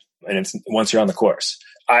hand, and it's once you're on the course.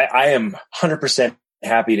 I am 100%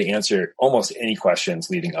 happy to answer almost any questions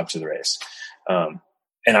leading up to the race.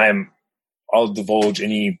 And I'll divulge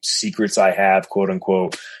any secrets I have, quote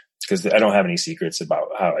unquote, because I don't have any secrets about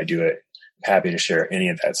how I do it. I'm happy to share any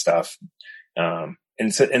of that stuff. And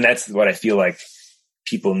that's what I feel like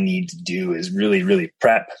people need to do, is really, really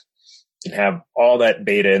prep and have all that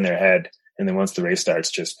beta in their head. And then once the race starts,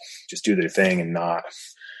 just do their thing and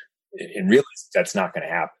realize that's not going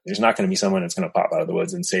to happen. There's not going to be someone that's going to pop out of the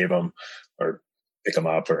woods and save them or pick them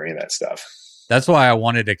up or any of that stuff. That's why I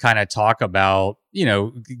wanted to kind of talk about,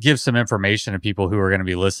 give some information to people who are going to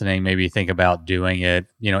be listening, maybe think about doing it,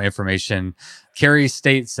 information. Carrie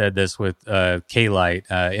State said this with K-Lite.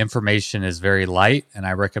 Information is very light, and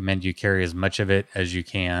I recommend you carry as much of it as you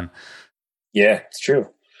can. Yeah, it's true.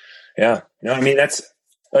 Yeah. I mean, it's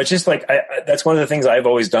just like, that's one of the things I've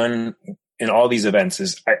always done in all these events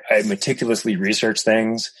is I meticulously research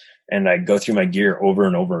things, and I go through my gear over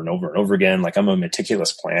and over and over and over again. Like I'm a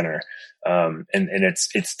meticulous planner. And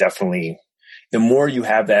it's definitely, the more you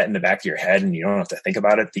have that in the back of your head and you don't have to think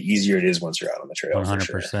about it, the easier it is once you're out on the trail. 100%.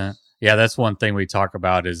 For sure. Yeah, that's one thing we talk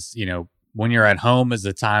about is, when you're at home is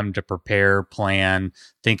the time to prepare, plan,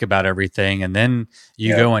 think about everything, and then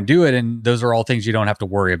you go and do it. And those are all things you don't have to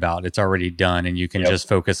worry about. It's already done, and you can just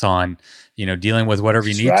focus on, dealing with whatever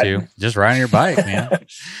you need to. Just riding your bike, man.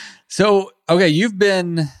 So, okay, you've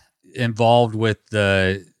been involved with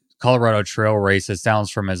the Colorado Trail Race, it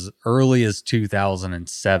sounds, from as early as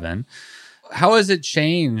 2007. How has it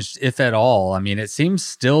changed, if at all? I mean, it seems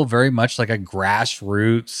still very much like a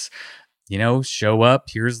grassroots, show up,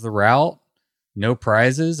 here's the route, no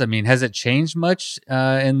prizes. I mean, has it changed much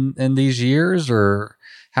in these years, or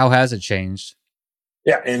how has it changed?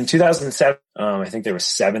 Yeah, in 2007, I think there were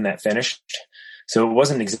 7 that finished. So it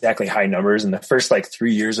wasn't exactly high numbers. In the first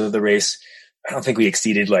 3 years of the race, I don't think we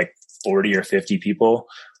exceeded 40 or 50 people.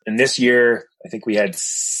 And this year, I think we had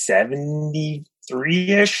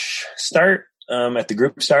 73-ish start at the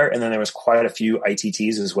group start. And then there was quite a few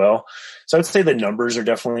ITTs as well. So I'd say the numbers are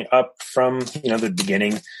definitely up from, the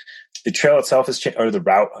beginning. The trail itself has changed, or the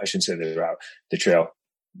route, I shouldn't say the route, the trail.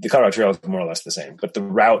 The Colorado Trail is more or less the same, but the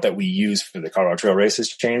route that we use for the Colorado Trail race has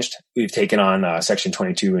changed. We've taken on section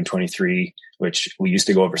 22 and 23, which we used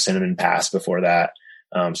to go over Cinnamon Pass before that.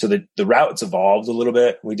 So the route's evolved a little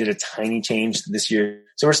bit. We did a tiny change this year.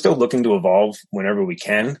 So we're still looking to evolve whenever we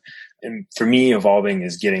can. And for me, evolving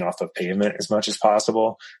is getting off of pavement as much as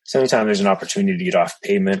possible. So anytime there's an opportunity to get off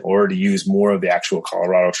pavement or to use more of the actual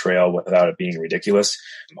Colorado Trail without it being ridiculous,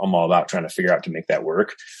 I'm all about trying to figure out to make that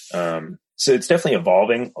work. So it's definitely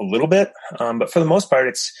evolving a little bit. But for the most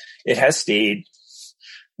part, it has stayed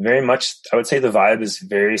very much, I would say the vibe is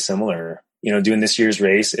very similar. Doing this year's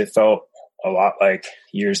race, it felt a lot like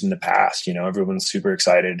years in the past. Everyone's super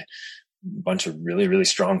excited. A bunch of really, really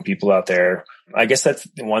strong people out there. I guess that's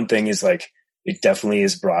the one thing is it definitely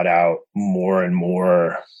has brought out more and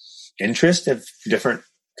more interest of different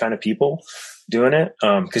kind of people doing it.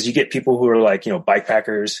 Cause you get people who are bike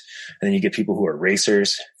packers, and then you get people who are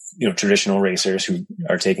racers, traditional racers who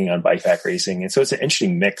are taking on bike pack racing. And so it's an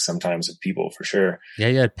interesting mix sometimes of people for sure. Yeah.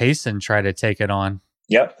 You had Payson try to take it on.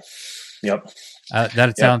 Yep.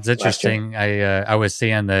 That sounds interesting. I was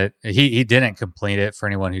seeing that he didn't complete it, for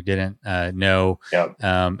anyone who didn't know. Yep.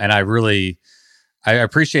 And I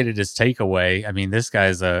appreciated his takeaway. I mean, this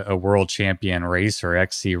guy's a world champion racer,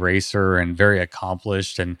 XC racer, and very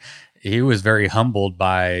accomplished. And he was very humbled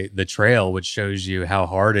by the trail, which shows you how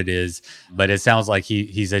hard it is. But it sounds like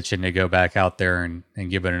he's itching to go back out there and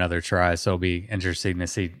give it another try. So it'll be interesting to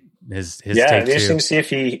see his take too. Interesting to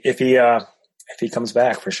see if he comes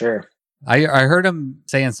back for sure. I heard him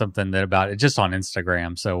saying something about it just on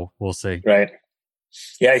Instagram, so we'll see. Right.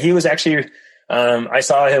 Yeah, he was actually, I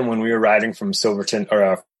saw him when we were riding from Silverton,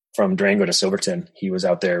 or from Durango to Silverton. He was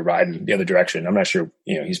out there riding the other direction. I'm not sure,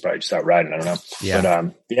 he's probably just out riding. I don't know.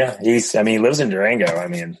 Yeah. But he lives in Durango. I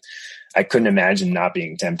mean, I couldn't imagine not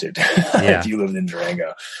being tempted if you lived in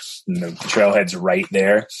Durango. And the trailhead's right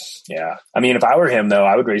there. Yeah. I mean, if I were him though,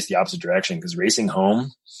 I would race the opposite direction, because racing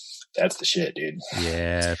home, that's the shit, dude.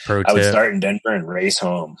 Yeah. Pro tip. I would start in Denver and race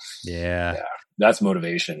home. Yeah. That's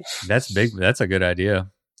motivation. That's big. That's a good idea.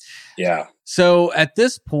 Yeah. So at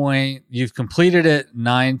this point, you've completed it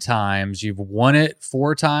 9 times. You've won it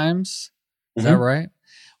 4 times. Is that right?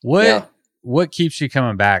 What keeps you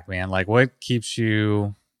coming back, man? What keeps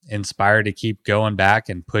you inspired to keep going back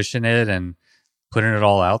and pushing it and putting it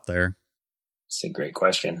all out there? It's a great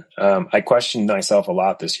question. I questioned myself a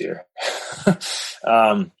lot this year.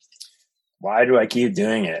 Why do I keep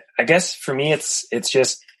doing it? I guess for me, it's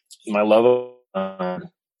just my love of,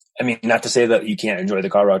 not to say that you can't enjoy the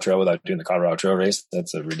Colorado Trail without doing the Colorado Trail race.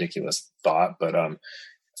 That's a ridiculous thought. But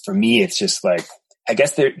for me, it's just I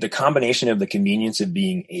guess the combination of the convenience of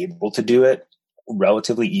being able to do it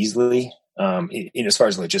relatively easily. As far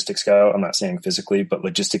as logistics go, I'm not saying physically, but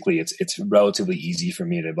logistically, it's relatively easy for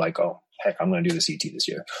me to oh, heck, I'm going to do the CT this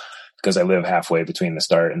year, because I live halfway between the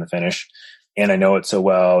start and the finish. And I know it so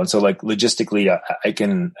well. And so logistically, I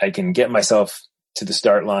can get myself to the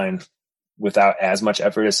start line without as much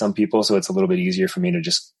effort as some people. So it's a little bit easier for me to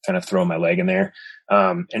just kind of throw my leg in there.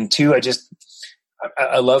 And 2,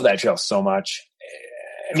 I love that trail so much.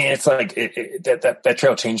 I mean, it's that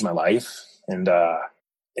trail changed my life, and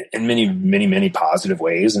in many, many, many positive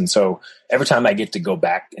ways. And so every time I get to go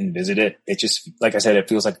back and visit it, it just, like I said, it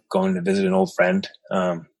feels like going to visit an old friend.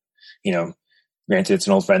 Granted, it's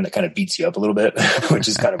an old friend that kind of beats you up a little bit, which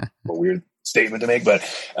is kind of a weird statement to make, but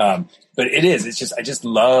it is. It's just, I just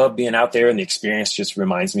love being out there, and the experience just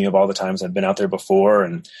reminds me of all the times I've been out there before,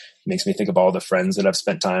 and makes me think of all the friends that I've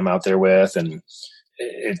spent time out there with. And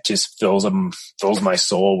it just fills my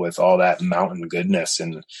soul with all that mountain goodness.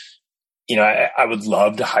 And, you know, I would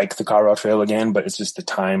love to hike the Colorado Trail again, but it's just the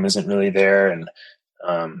time isn't really there. And,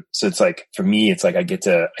 so it's like, for me, it's like I get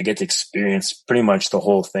to experience pretty much the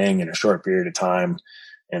whole thing in a short period of time.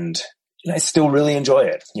 And I still really enjoy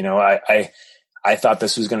it. You know, I thought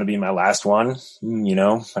this was going to be my last one, you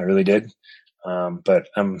know, I really did. But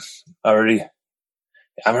I'm already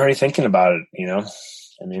thinking about it, you know.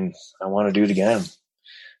 I mean, I want to do it again.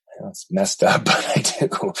 I know it's messed up, but I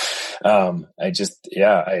do.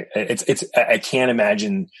 I can't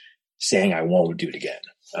imagine saying I won't do it again.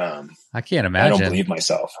 I can't imagine. I don't believe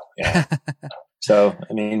myself. Yeah. So,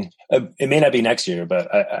 I mean, it may not be next year,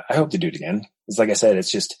 but I hope to do it again. It's like I said,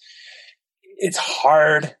 it's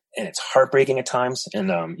hard and it's heartbreaking at times.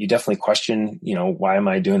 And, you definitely question, you know, why am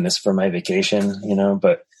I doing this for my vacation? You know,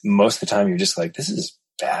 but most of the time you're just like, this is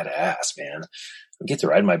badass, man. I get to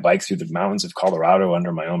ride my bike through the mountains of Colorado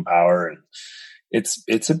under my own power. And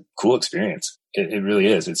it's a cool experience. It really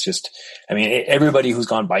is. It's just, I mean, everybody who's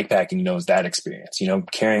gone bikepacking knows that experience, you know,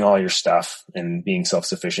 carrying all your stuff and being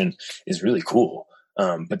self-sufficient is really cool.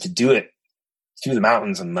 But to do it through the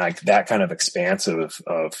mountains and like that kind of expanse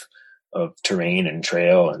of terrain and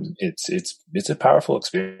trail, and it's a powerful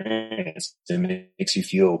experience. It makes you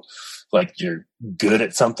feel like you're good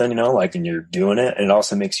at something, you know, like, and you're doing it. And it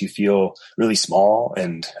also makes you feel really small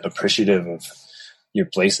and appreciative of your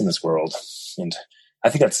place in this world. And I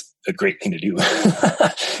think that's a great thing to do.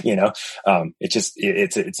 You know,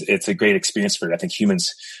 it's a great experience for, I think,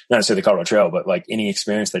 humans, not necessarily the Colorado Trail, but like any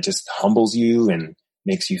experience that just humbles you and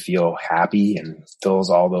makes you feel happy and fills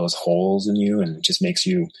all those holes in you and just makes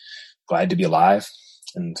you glad to be alive.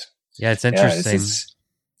 And yeah, it's interesting.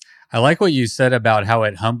 I like what you said about how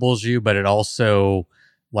it humbles you, but it also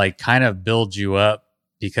like kind of builds you up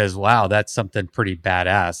because, wow, that's something pretty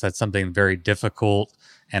badass. That's something very difficult.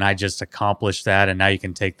 And I just accomplished that. And now you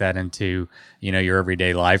can take that into, you know, your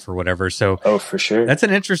everyday life or whatever. So, oh, for sure. That's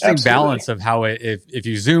an interesting balance of how if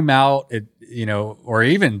you zoom out, you know, or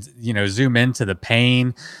even, you know, zoom into the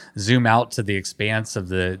pain, zoom out to the expanse of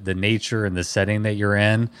the nature and the setting that you're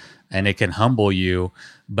in, and it can humble you.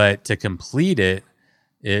 But to complete it,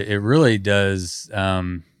 it really does.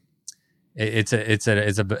 It's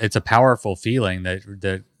a powerful feeling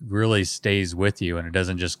that really stays with you, and it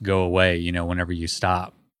doesn't just go away, you know, whenever you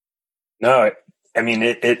stop. No, I mean,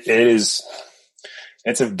 it's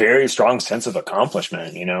a very strong sense of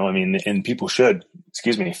accomplishment, you know, I mean, and people should,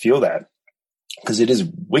 feel that, because it is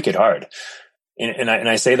wicked hard. And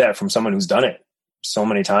I say that from someone who's done it so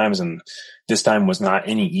many times, and this time was not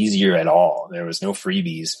any easier at all. There was no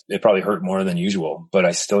freebies. It probably hurt more than usual, but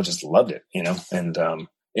I still just loved it, you know, and,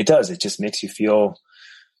 it just makes you feel,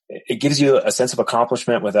 it gives you a sense of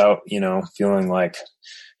accomplishment without, you know, feeling like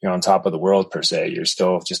you're on top of the world per se. You're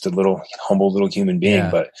still just a little humble little human being, yeah.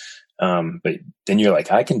 But then you're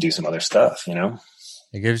like, I can do some other stuff, you know?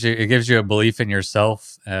 It gives you a belief in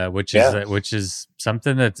yourself, which is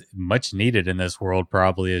something that's much needed in this world.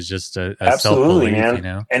 Probably is just a absolutely, self-belief, man. You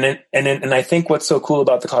know? And I think what's so cool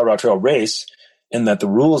about the Colorado Trail race, and that the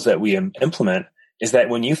rules that we implement, is that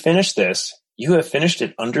when you finish this, you have finished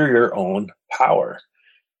it under your own power.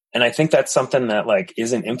 And I think that's something that like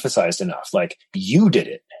isn't emphasized enough. Like, you did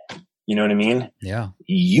it. You know what I mean? Yeah.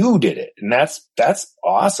 You did it. And that's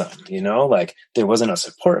awesome. You know, like, there wasn't a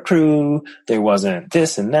support crew. There wasn't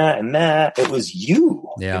this and that and that. It was you,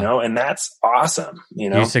 yeah. You know, and that's awesome. You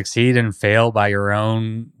know, you succeed and fail by your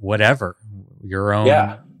own, whatever, your own,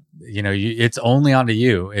 yeah. You know, it's only onto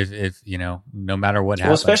you if, you know, no matter what happens.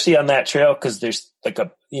 Well, especially on that trail, because there's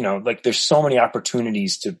there's so many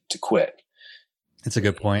opportunities to quit. That's a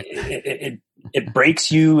good point. It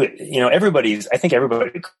breaks you. You know, I think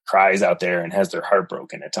everybody cries out there and has their heart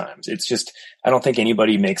broken at times. It's just, I don't think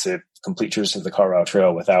anybody makes a complete tour of the Colorado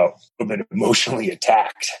Trail without a little bit emotionally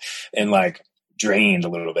attacked and like drained a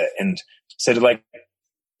little bit. And so to like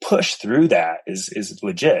push through that is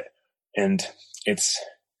legit. And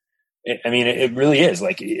it really is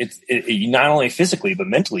like it not only physically, but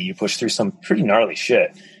mentally you push through some pretty gnarly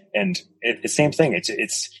shit. And it's the same thing. It's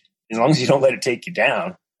as long as you don't let it take you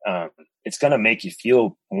down, it's going to make you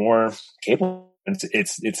feel more capable.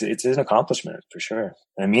 It's an accomplishment for sure.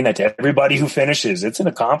 And I mean that to everybody who finishes. It's an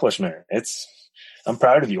accomplishment. I'm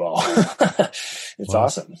proud of you all. It's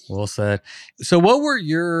awesome. Well said. So what were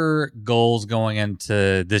your goals going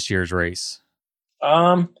into this year's race?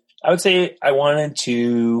 I would say I wanted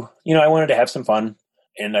to have some fun,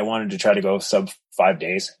 and I wanted to try to go sub 5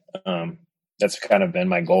 days. That's kind of been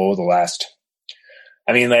my goal the last,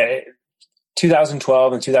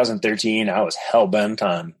 2012 and 2013, I was hell bent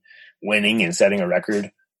on winning and setting a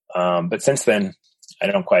record. But since then, I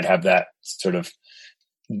don't quite have that sort of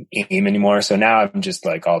aim anymore. So now I'm just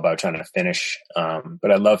like all about trying to finish.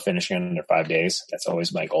 But I love finishing under 5 days. That's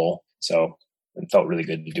always my goal. So it felt really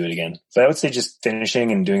good to do it again. But I would say just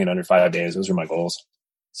finishing and doing it under 5 days. Those are my goals.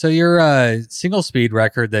 So your single speed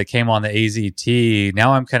record that came on the AZT,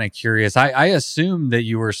 now I'm kind of curious. I assume that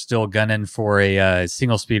you were still gunning for a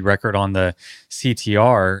single speed record on the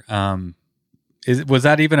CTR. Was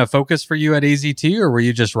that even a focus for you at AZT, or were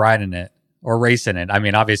you just riding it or racing it? I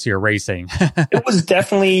mean, obviously you're racing. It was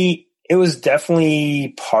definitely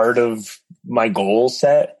part of my goal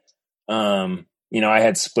set. I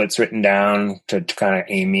had splits written down to kind of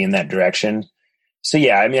aim me in that direction. So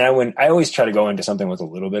yeah, I mean, I always try to go into something with a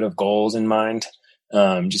little bit of goals in mind,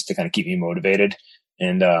 just to kind of keep me motivated.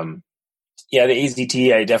 And, the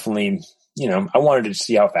AZT, I definitely, I wanted to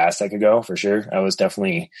see how fast I could go for sure. I was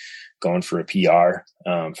definitely going for a PR,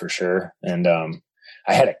 for sure. And,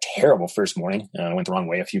 I had a terrible first morning. I went the wrong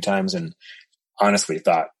way a few times and honestly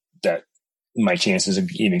thought that my chances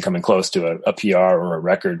of even coming close to a PR or a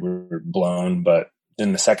record were blown. But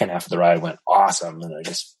then the second half of the ride went awesome. And I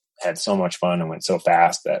just had so much fun and went so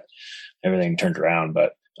fast that everything turned around.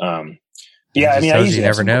 But, I usually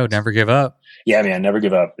never know, never give up. Yeah, man, never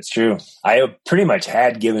give up. It's true. I pretty much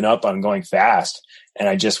had given up on going fast and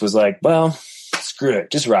I just was like, well, screw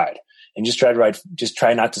it. Just ride and just try to ride. Just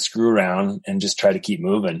try not to screw around and just try to keep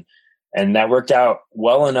moving. And that worked out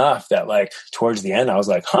well enough that like towards the end, I was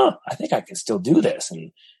like, I think I can still do this.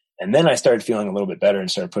 And then I started feeling a little bit better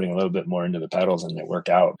and started putting a little bit more into the pedals and it worked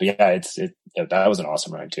out. But yeah, that was an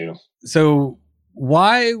awesome ride too. So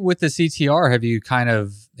why with the CTR have you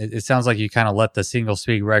it sounds like you kind of let the single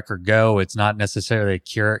speed record go. It's not necessarily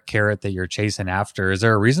a carrot that you're chasing after. Is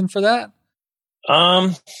there a reason for that?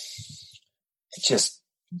 It's just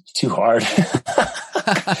too hard.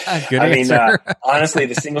 Good answer. Honestly,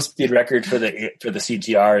 the single speed record for the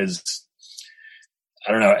CTR is,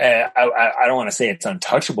 I don't know. I don't want to say it's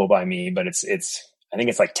untouchable by me, but I think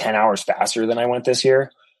it's like 10 hours faster than I went this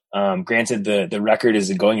year. Granted, the record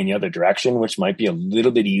is going in the other direction, which might be a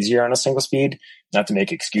little bit easier on a single speed, not to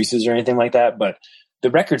make excuses or anything like that, but the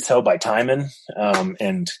record's held by Timon.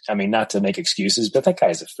 And I mean, not to make excuses, but that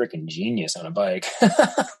guy's a freaking genius on a bike.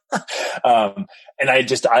 And I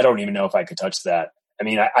don't even know if I could touch that. I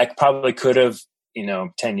mean, I probably could have,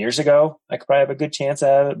 10 years ago, I could probably have a good chance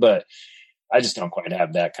at it, but I just don't quite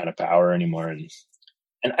have that kind of power anymore.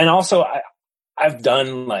 And also I've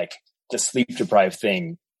done like the sleep deprived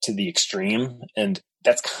thing to the extreme. And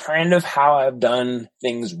that's kind of how I've done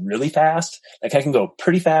things really fast. Like I can go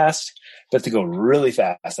pretty fast, but to go really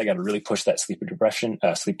fast, I got to really push that sleep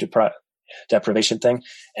deprivation thing.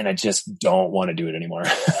 And I just don't want to do it anymore.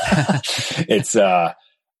 It's, I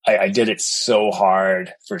did it so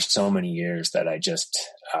hard for so many years that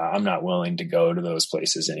I'm not willing to go to those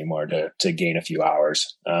places anymore to gain a few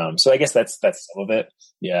hours. So I guess that's some of it.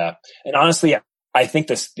 Yeah. And honestly, I think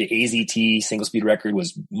the AZT single speed record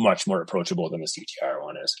was much more approachable than the CTR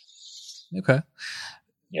one is. Okay.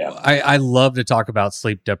 Yeah. I love to talk about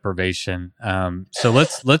sleep deprivation. So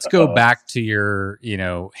let's go back to your,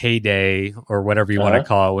 heyday or whatever you want to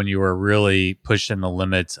call it, when you were really pushing the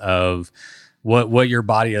limits of what your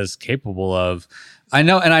body is capable of. I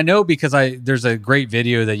know because there's a great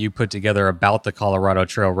video that you put together about the Colorado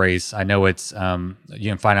Trail race. I know it's you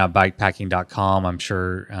can find out bikepacking.com, I'm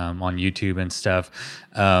sure, on YouTube and stuff.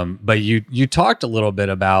 But you talked a little bit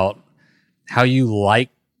about how you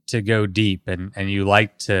like to go deep and you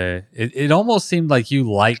like to it almost seemed like you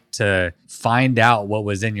liked to find out what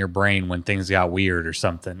was in your brain when things got weird or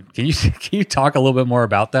something. Can you talk a little bit more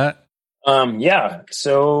about that? Yeah.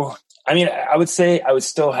 So I mean, I would say I'm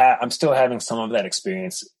still having some of that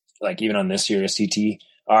experience. Like even on this year's CTR,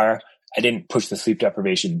 I didn't push the sleep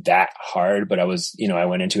deprivation that hard, but I was, I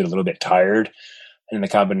went into it a little bit tired, and the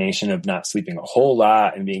combination of not sleeping a whole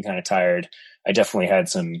lot and being kind of tired, I definitely had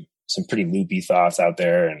some pretty loopy thoughts out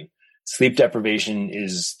there. And sleep deprivation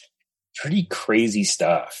is pretty crazy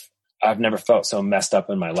stuff. I've never felt so messed up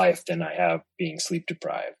in my life than I have being sleep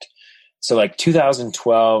deprived. So like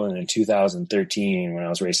 2012 and then 2013, when I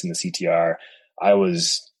was racing the CTR, I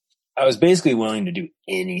was basically willing to do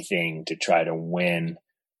anything to try to win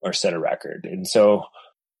or set a record. And so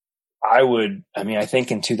I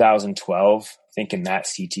think in 2012, in that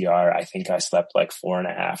CTR, I think I slept like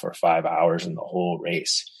 4.5 or 5 hours in the whole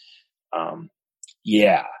race.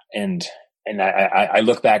 Yeah. And I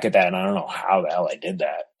look back at that and I don't know how the hell I did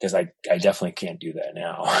that, because I definitely can't do that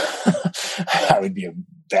now. I would be a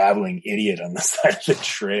babbling idiot on the side of the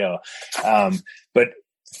trail. But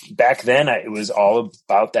back then it was all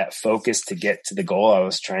about that focus to get to the goal I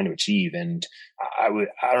was trying to achieve. And I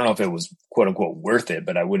don't know if it was quote unquote worth it,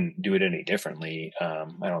 but I wouldn't do it any differently. I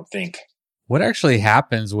don't think. What actually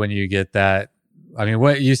happens when you get that? I mean,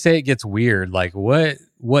 what you say, it gets weird. Like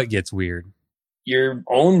what gets weird? Your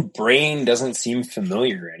own brain doesn't seem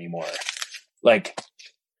familiar anymore. Like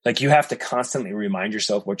you have to constantly remind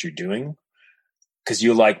yourself what you're doing, because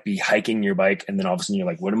you'll like be hiking your bike and then all of a sudden you're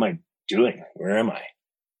like, what am I doing? Where am I?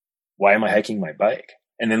 Why am I hiking my bike?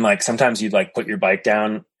 And then like sometimes you'd like put your bike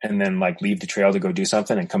down and then like leave the trail to go do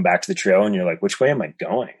something and come back to the trail and you're like, which way am I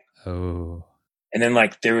going? Oh. And then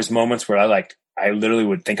like there was moments where I literally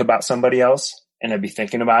would think about somebody else and I'd be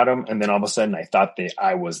thinking about them, and then all of a sudden I thought that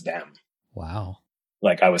I was them. Wow.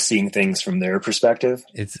 Like I was seeing things from their perspective.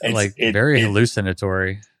 It's very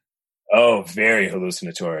hallucinatory. Oh, very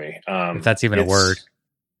hallucinatory. If that's even a word.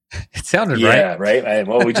 It sounded right. Yeah, right.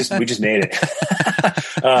 Well, we just made it.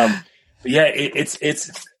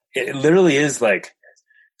 It literally is like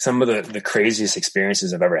some of the craziest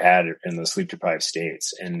experiences I've ever had in those sleep deprived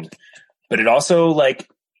states. But it also like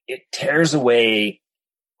it tears away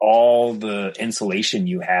all the insulation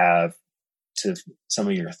you have to some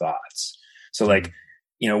of your thoughts. So like,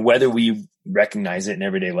 whether we recognize it in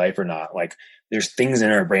everyday life or not, like there's things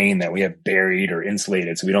in our brain that we have buried or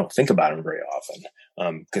insulated, so we don't think about them very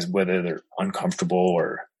often, because whether they're uncomfortable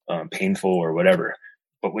or painful or whatever.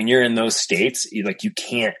 But when you're in those states, you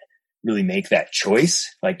can't really make that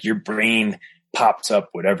choice. Like your brain pops up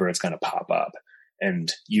whatever it's going to pop up,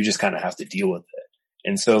 and you just kind of have to deal with it.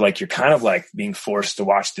 And so like you're kind of like being forced to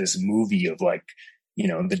watch this movie of like,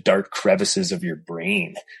 the dark crevices of your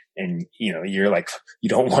brain. And, you're like, you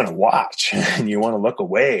don't want to watch and you want to look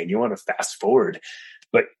away and you want to fast forward.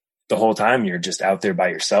 But the whole time you're just out there by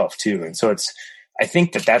yourself too. And so I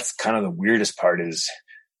think that's kind of the weirdest part is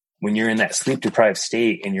when you're in that sleep deprived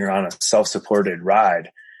state and you're on a self-supported ride,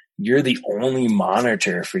 you're the only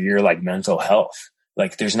monitor for your like mental health.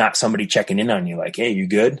 Like there's not somebody checking in on you like, hey, you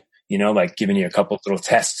good? Like giving you a couple little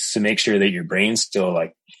tests to make sure that your brain's still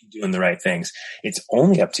like doing the right things. It's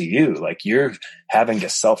only up to you. Like you're having to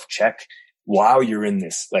self-check while you're in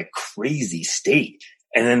this like crazy state.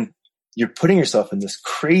 And then you're putting yourself in this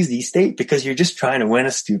crazy state because you're just trying to win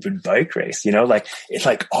a stupid bike race. Like it's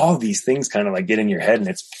like all these things kind of like get in your head, and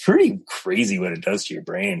it's pretty crazy what it does to your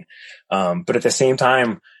brain. But at the same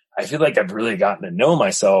time, I feel like I've really gotten to know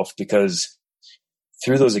myself because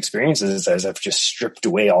through those experiences, as I've just stripped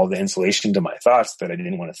away all the insulation to my thoughts that I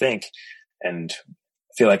didn't want to think. And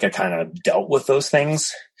I feel like I kind of dealt with those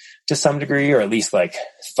things to some degree, or at least like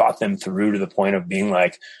thought them through to the point of being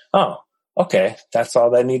like, oh, okay, that's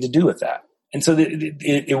all I need to do with that. And so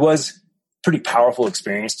it was a pretty powerful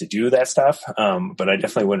experience to do that stuff. But I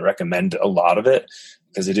definitely wouldn't recommend a lot of it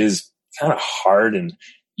because it is kind of hard, and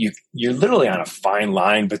you're literally on a fine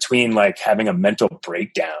line between like having a mental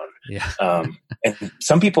breakdown. Yeah. And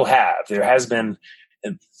some people have. There has been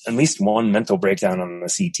at least one mental breakdown on the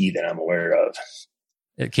CT that I'm aware of.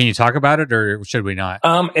 Can you talk about it, or should we not?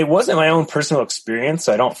 It wasn't my own personal experience,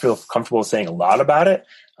 so I don't feel comfortable saying a lot about it.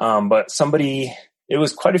 But it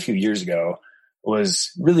was quite a few years ago,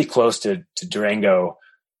 was really close to Durango,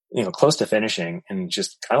 close to finishing, and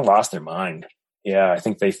just kind of lost their mind. Yeah, I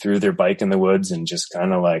think they threw their bike in the woods and just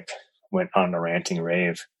kind of like went on a ranting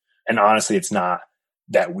rave. And honestly, it's not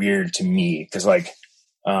that weird to me because like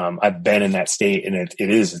I've been in that state, and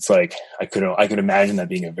it's like I could imagine that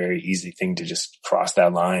being a very easy thing to just cross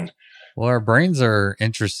that line. Well, our brains are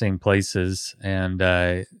interesting places, and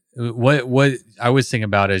what I was thinking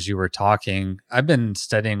about as you were talking, I've been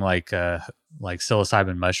studying like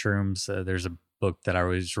psilocybin mushrooms. There's a book that I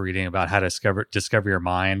was reading about how to discover your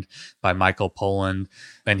mind by Michael Pollan.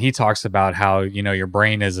 And he talks about how, your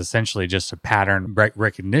brain is essentially just a pattern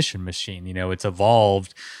recognition machine. It's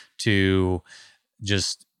evolved to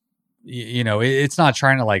just, it's not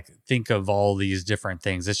trying to like think of all these different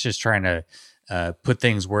things. It's just trying to put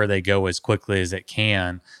things where they go as quickly as it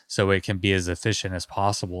can so it can be as efficient as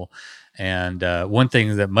possible. And one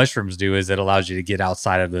thing that mushrooms do is it allows you to get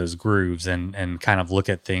outside of those grooves and kind of look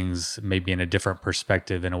at things maybe in a different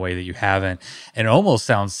perspective in a way that you haven't. And it almost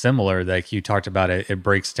sounds similar, like you talked about it. It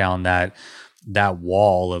breaks down that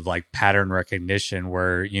wall of like pattern recognition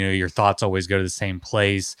where, your thoughts always go to the same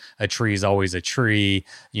place. A tree is always a tree,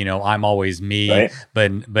 I'm always me. Right.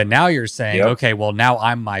 But now you're saying, Yep. Okay, well now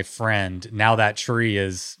I'm my friend. Now that tree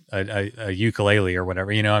is a ukulele or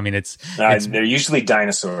whatever, it's they're usually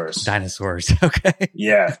dinosaurs. Dinosaurs. Okay.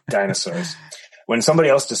 Yeah. Dinosaurs. When somebody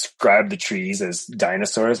else described the trees as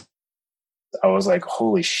dinosaurs, I was like,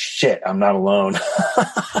 holy shit, I'm not alone.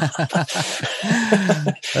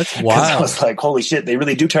 That's wild. I was like, holy shit, they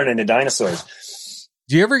really do turn into dinosaurs.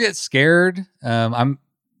 Do you ever get scared?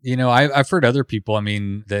 I've heard other people,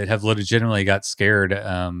 that have legitimately got scared,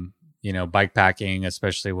 bike packing,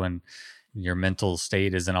 especially when your mental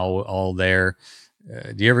state isn't all there.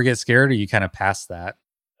 Do you ever get scared, or you kind of past that?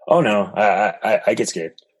 Oh no, I get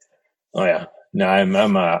scared. Oh yeah. No, I'm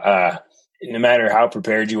no matter how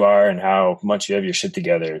prepared you are and how much you have your shit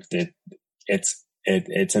together,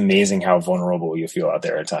 it's amazing how vulnerable you feel out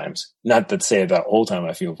there at times. Not to say that whole time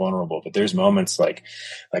I feel vulnerable, but there's moments like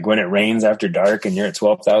when it rains after dark and you're at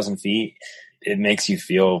 12,000 feet, it makes you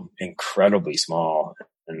feel incredibly small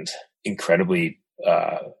and incredibly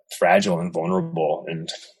fragile and vulnerable. And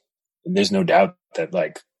there's no doubt that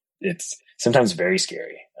it's sometimes very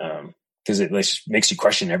scary. Because it makes you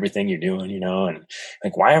question everything you're doing, and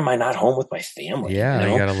why am I not home with my family? Yeah,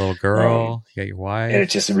 you got a little girl, you got your wife, and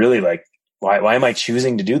it's just really why am I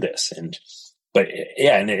choosing to do this? But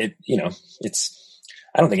it's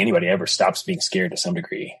I don't think anybody ever stops being scared to some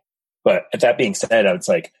degree. But that being said, I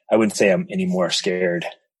wouldn't say I'm any more scared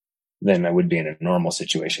than I would be in a normal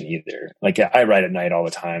situation either. I ride at night all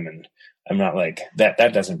the time, and I'm not like that.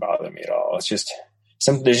 That doesn't bother me at all. It's just.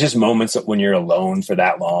 There's just moments when you're alone for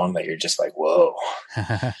that long that you're just like, whoa.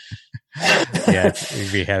 Yeah,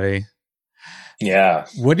 it'd be heavy. Yeah.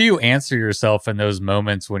 What do you answer yourself in those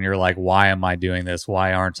moments when you're like, why am I doing this?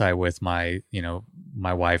 Why aren't I with my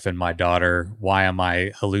wife and my daughter? Why am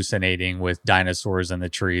I hallucinating with dinosaurs in the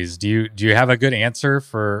trees? Do you have a good answer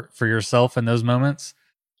for yourself in those moments?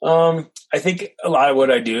 I think a lot of what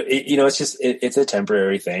I do, it's a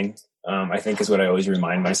temporary thing. I think is what I always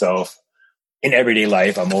remind myself. In everyday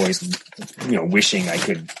life, I'm always, wishing I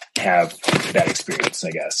could have that experience,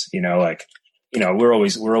 I guess, we're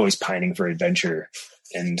always pining for adventure,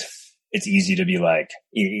 and it's easy to be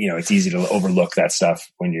it's easy to overlook that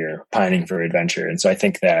stuff when you're pining for adventure. And so I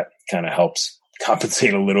think that kind of helps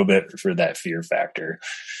compensate a little bit for that fear factor.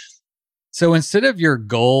 So instead of your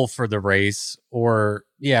goal for the race or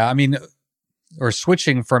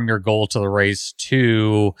switching from your goal to the race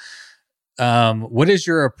to, what is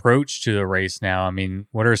your approach to the race now?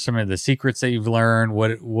 What are some of the secrets that you've learned?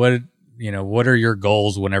 What are your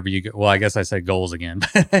goals whenever you go? Well, I guess I said goals again.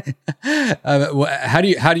 How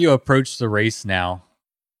do you approach the race now?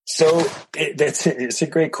 So it's a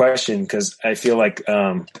great question, because I feel like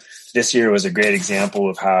this year was a great example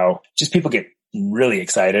of how just people get really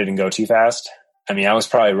excited and go too fast. I was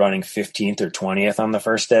probably running 15th or 20th on the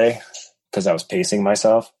first day because I was pacing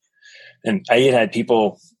myself, and I had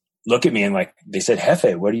people look at me and they said,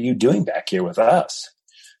 Jefe, what are you doing back here with us?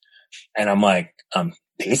 And I'm like, I'm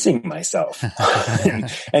pacing myself.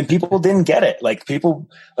 and people didn't get it. I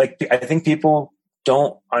think people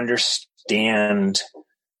don't understand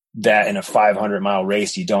that in a 500-mile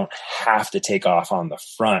race, you don't have to take off on the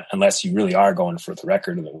front unless you really are going for the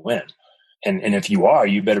record or the win. And if you are,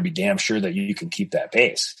 you better be damn sure that you can keep that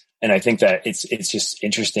pace. And I think that it's just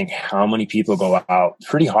interesting how many people go out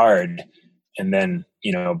pretty hard, and then,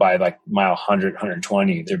 by mile 100,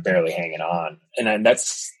 120, they're barely hanging on. And I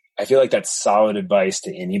feel like that's solid advice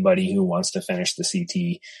to anybody who wants to finish the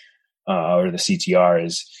CT or the CTR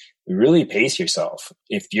is really pace yourself.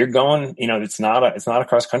 If you're going, it's not a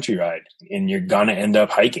cross country ride, and you're going to end up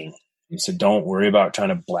hiking. And so don't worry about trying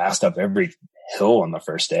to blast up every hill on the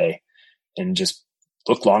first day, and just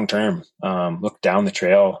look long-term, look down the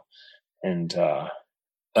trail. And,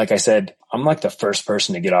 like I said, I'm like the first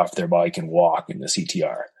person to get off their bike and walk in the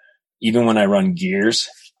CTR. Even when I run gears,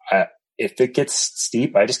 if it gets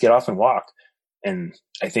steep, I just get off and walk. And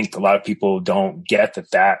I think a lot of people don't get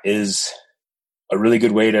that is a really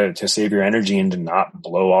good way to save your energy and to not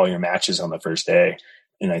blow all your matches on the first day.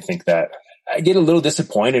 And I think that I get a little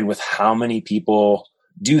disappointed with how many people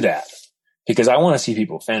do that, because I want to see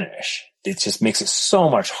people finish. It just makes it so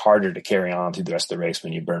much harder to carry on through the rest of the race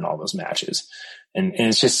when you burn all those matches. And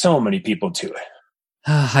it's just so many people do it.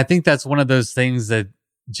 I think that's one of those things that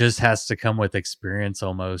just has to come with experience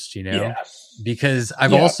almost, Yeah. Because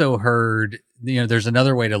I've also heard, there's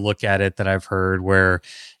another way to look at it that I've heard where,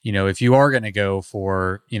 if you are going to go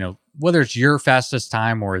for, whether it's your fastest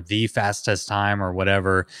time or the fastest time or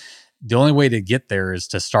whatever, the only way to get there is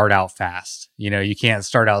to start out fast. You can't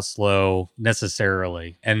start out slow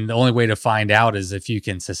necessarily. And the only way to find out is if you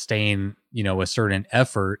can sustain, a certain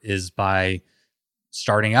effort is by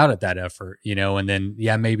starting out at that effort, and then,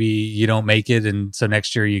 maybe you don't make it. And so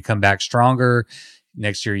next year you come back stronger.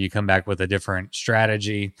 Next year you come back with a different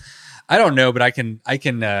strategy. I don't know, but I can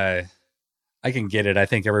get it. I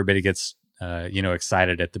think everybody gets,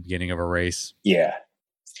 excited at the beginning of a race. Yeah.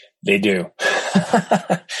 They do.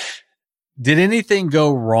 Did anything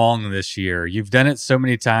go wrong this year? You've done it so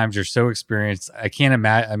many times. You're so experienced. I can't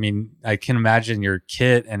imagine. I mean, I can imagine your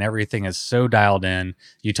kit and everything is so dialed in.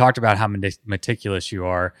 You talked about how meticulous you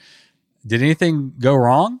are. Did anything go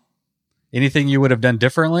wrong? Anything you would have done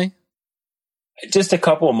differently? Just a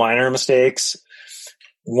couple of minor mistakes.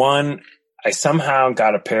 One, I somehow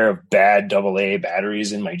got a pair of bad AA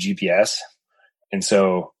batteries in my GPS. And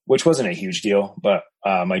so, which wasn't a huge deal, but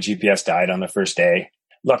my GPS died on the first day.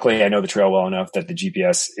 Luckily, I know the trail well enough that the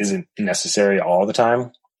GPS isn't necessary all the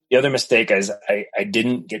time. The other mistake is I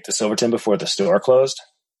didn't get to Silverton before the store closed.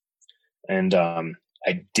 And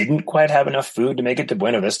I didn't quite have enough food to make it to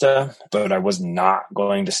Buena Vista, but I was not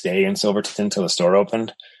going to stay in Silverton until the store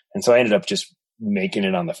opened. And so I ended up just making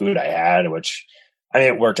it on the food I had, which, I mean,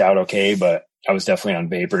 it worked out okay, but I was definitely on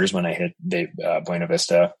vapors when I hit Buena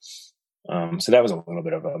Vista. So that was a little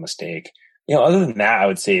bit of a mistake. Other than that, I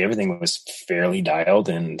would say everything was fairly dialed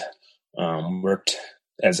and worked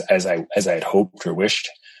as I had hoped or wished.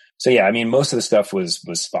 So yeah, I mean, most of the stuff was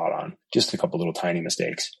spot on. Just a couple little tiny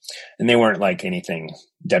mistakes, and they weren't like anything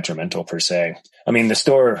detrimental per se. I mean, the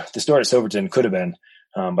store at Silverton could have been,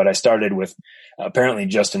 but I started with apparently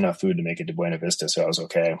just enough food to make it to Buena Vista, so I was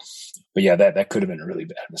okay. But yeah, that could have been a really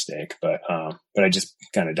bad mistake, but I just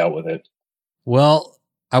kind of dealt with it. Well,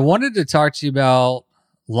 I wanted to talk to you about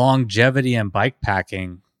longevity and bike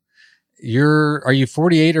packing. Are you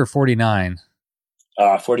 48 or 49?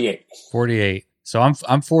 48. 48. So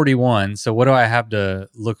I'm 41. So what do I have to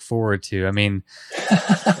look forward to? I mean,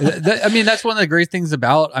 that's one of the great things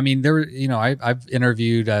about. I mean, I've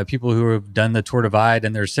interviewed people who have done the Tour Divide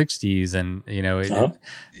in their 60s, and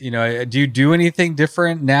do you do anything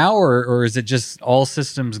different now, or is it just all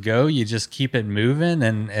systems go? You just keep it moving,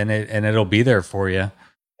 and it'll be there for you.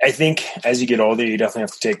 I think as you get older, you definitely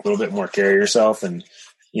have to take a little bit more care of yourself and,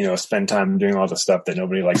 spend time doing all the stuff that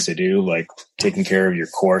nobody likes to do, like taking care of your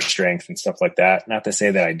core strength and stuff like that. Not to say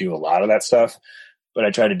that I do a lot of that stuff, but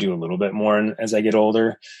I try to do a little bit more as I get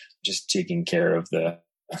older, just taking care of the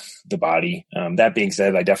body. That being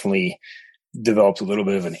said, I definitely developed a little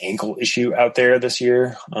bit of an ankle issue out there this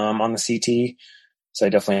year on the CT. So I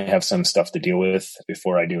definitely have some stuff to deal with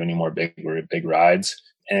before I do any more big rides.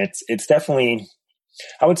 And it's definitely,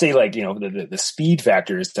 I would say, like, the speed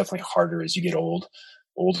factor is definitely harder as you get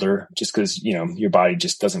older, just because, your body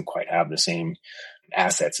just doesn't quite have the same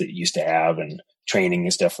assets that it used to have. And training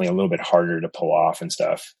is definitely a little bit harder to pull off and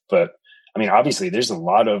stuff. But I mean, obviously there's a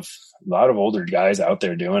lot of older guys out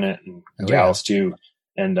there doing it, and gals too.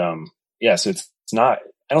 And, so it's not,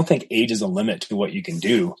 I don't think age is a limit to what you can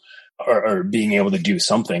do or being able to do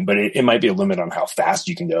something, but it might be a limit on how fast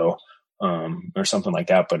you can go. Or something like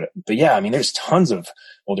that. But yeah, I mean, there's tons of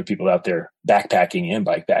older people out there backpacking and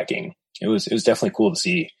bikepacking. It was definitely cool to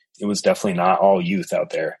see. It was definitely not all youth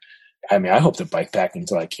out there. I mean, I hope to bikepack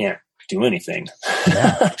until I can't do anything.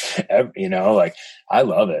 Yeah. Like, I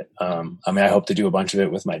love it. I mean, I hope to do a bunch of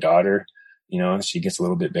it with my daughter. She gets a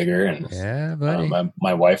little bit bigger, and yeah, buddy.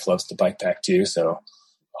 My wife loves to bikepack too. So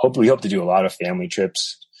we hope to do a lot of family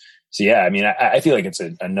trips. So yeah, I mean, I feel like it's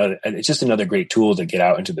just another great tool to get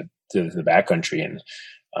out into the backcountry, and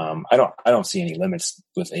I don't see any limits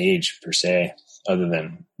with age per se, other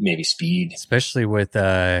than maybe speed, especially with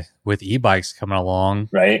e-bikes coming along.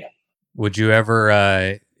 Right? Would you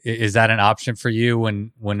ever? Is that an option for you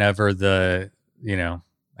whenever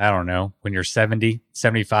I don't know, when you're 70,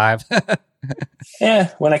 75?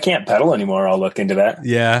 Yeah, when I can't pedal anymore, I'll look into that.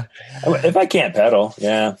 Yeah. If I can't pedal,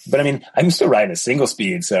 yeah. But I mean, I'm still riding a single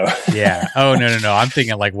speed, so. Yeah. Oh, no. I'm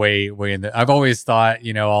thinking like way in the, I've always thought,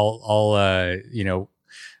 I'll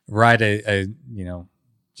ride a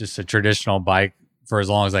just a traditional bike for as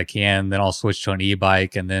long as I can. Then I'll switch to an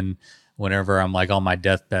e-bike. And then whenever I'm like on my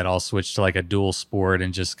deathbed, I'll switch to like a dual sport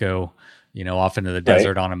and just go, off into the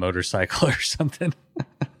desert on a motorcycle or something.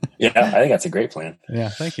 Yeah, I think that's a great plan. Yeah,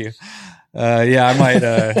 thank you. I might.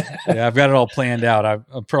 I've got it all planned out.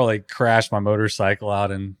 I'll probably crash my motorcycle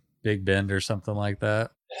out in Big Bend or something like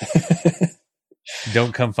that.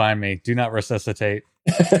 Don't come find me. Do not resuscitate.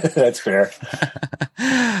 That's fair.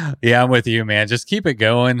 Yeah, I'm with you, man. Just keep it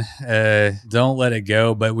going. Don't let it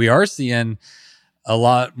go. But we are seeing a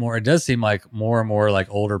lot more. It does seem like more and more like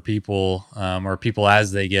older people, or people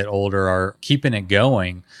as they get older, are keeping it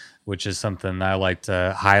going, which is something that I like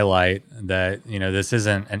to highlight, that, this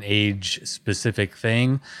isn't an age specific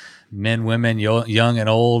thing. Men, women, young and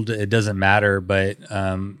old, it doesn't matter. But,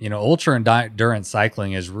 ultra endurance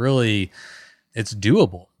cycling is really it's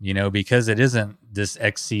doable, because it isn't this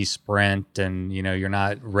XC sprint and, you're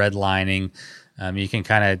not redlining. You can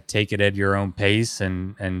kind of take it at your own pace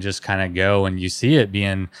and just kind of go, and you see it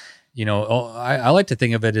being, I like to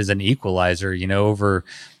think of it as an equalizer,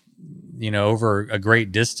 over a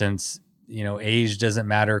great distance. Age doesn't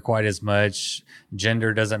matter quite as much.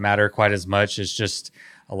 Gender doesn't matter quite as much. It's just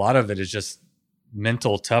a lot of it is just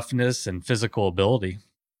mental toughness and physical ability.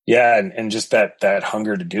 Yeah. And just that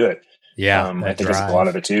hunger to do it. Yeah. I think it's a lot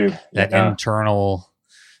of it too. That internal,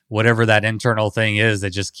 whatever that internal thing is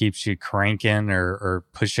that just keeps you cranking or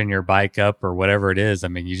pushing your bike up or whatever it is. I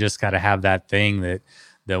mean, you just got to have that thing that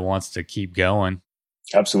wants to keep going.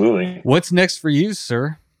 Absolutely. What's next for you,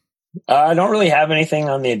 sir? I don't really have anything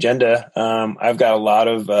on the agenda. I've got a lot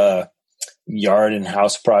of yard and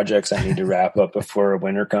house projects I need to wrap up before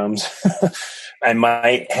winter comes. I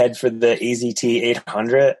might head for the AZT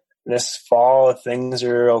 800 this fall if things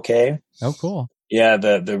are okay. Oh, cool. Yeah,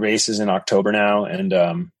 the race is in October now, and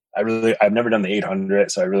I've never done the 800,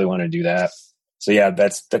 so I really want to do that. So yeah,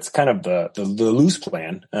 that's kind of the loose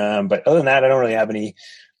plan. But other than that, I don't really have any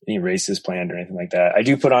races planned or anything like that. I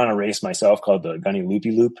do put on a race myself called the Gunny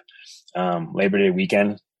Loopy Loop, Labor Day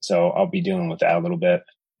weekend. So I'll be dealing with that a little bit.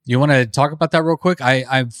 You want to talk about that real quick?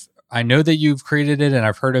 I know that you've created it and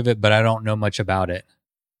I've heard of it, but I don't know much about it.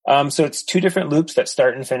 So it's two different loops that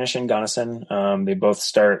start and finish in Gunnison. They both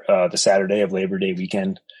start the Saturday of Labor Day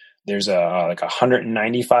weekend. There's a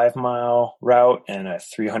 195 mile route and a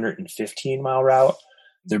 315 mile route.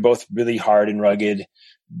 They're both really hard and rugged,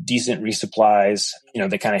 decent resupplies.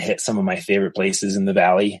 They kind of hit some of my favorite places in the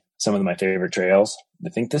valley, some of my favorite trails. I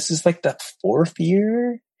think this is like the fourth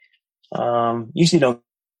year. Usually don't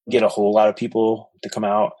get a whole lot of people to come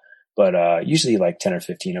out, but usually like 10 or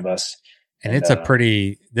 15 of us. And it's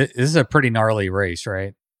this is a pretty gnarly race,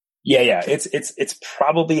 right? Yeah. It's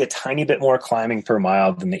probably a tiny bit more climbing per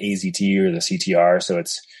mile than the AZT or the CTR. So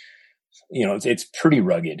it's pretty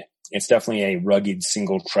rugged. It's definitely a rugged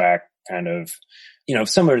single track kind of,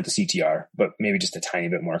 similar to the CTR, but maybe just a tiny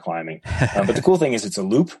bit more climbing. But the cool thing is it's a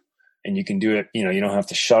loop and you can do it, you don't have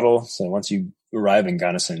to shuttle. So once you arrive in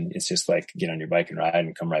Gunnison, it's just like get on your bike and ride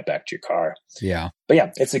and come right back to your car. Yeah. But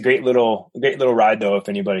yeah, it's a great little ride though, if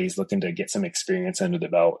anybody's looking to get some experience under the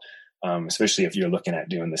belt, especially if you're looking at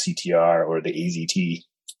doing the CTR or the AZT.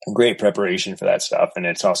 Great preparation for that stuff. And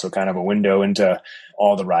it's also kind of a window into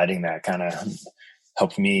all the riding that kind of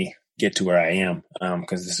helped me get to where I am.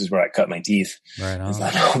 Cause this is where I cut my teeth. Right on. It's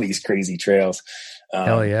on all these crazy trails.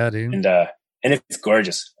 Hell yeah, dude. And it's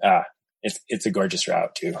gorgeous. It's a gorgeous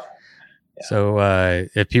route too. Yeah. So,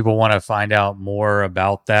 if people want to find out more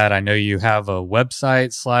about that, I know you have a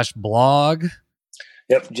website /blog.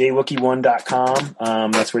 Yep.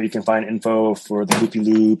 jwookie1.com. That's where you can find info for the Loopy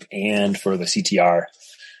Loop and for the CTR.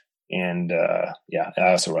 And, I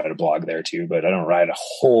also write a blog there too, but I don't write a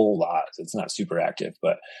whole lot. It's not super active,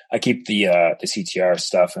 but I keep the CTR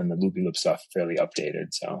stuff and the Loopy Loop stuff fairly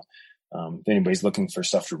updated. So, if anybody's looking for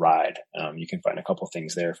stuff to ride, you can find a couple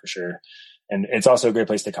things there for sure. And it's also a great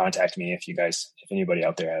place to contact me if anybody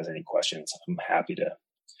out there has any questions. I'm happy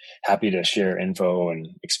to share info and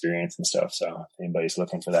experience and stuff. So if anybody's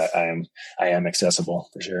looking for that, I am accessible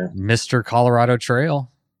for sure. Mr. Colorado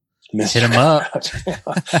Trail. Hit him up.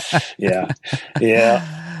 Yeah.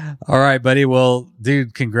 All right, buddy. Well,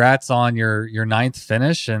 dude, congrats on your 9th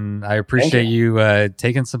finish. And I appreciate you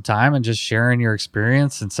taking some time and just sharing your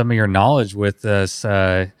experience and some of your knowledge with us,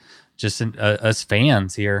 us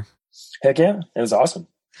fans here. Heck yeah. It was awesome.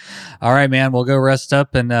 All right, man. We'll go rest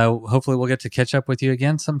up and hopefully we'll get to catch up with you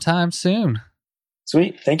again sometime soon.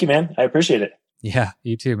 Sweet. Thank you, man. I appreciate it. Yeah,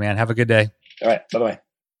 you too, man. Have a good day. All right. Bye-bye.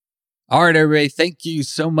 All right, everybody. Thank you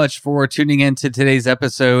so much for tuning in to today's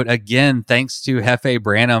episode. Again, thanks to Hefe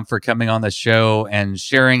Branham for coming on the show and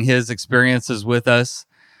sharing his experiences with us.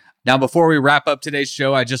 Now, before we wrap up today's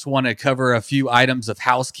show, I just want to cover a few items of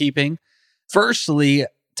housekeeping. Firstly,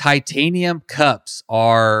 titanium cups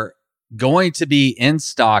are going to be in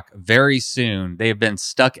stock very soon. They have been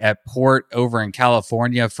stuck at port over in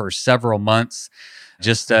California for several months,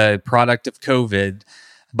 just a product of COVID.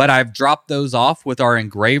 But I've dropped those off with our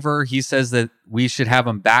engraver. He says that we should have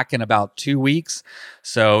them back in about 2 weeks.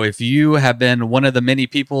 So if you have been one of the many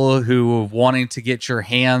people who are wanting to get your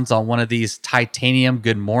hands on one of these titanium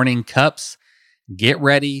Good Morning cups, get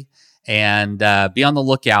ready and be on the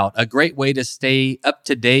lookout. A great way to stay up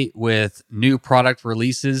to date with new product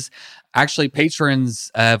releases. Actually, patrons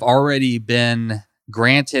have already been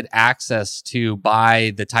granted access to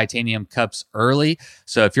buy the titanium cups early.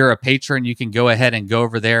 So if you're a patron, you can go ahead and go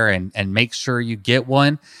over there and make sure you get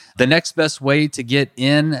one. The next best way to get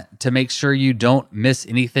in to make sure you don't miss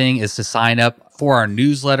anything is to sign up for our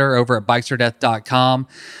newsletter over at bikesardeath.com,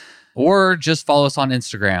 or just follow us on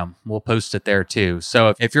Instagram. We'll post it there too.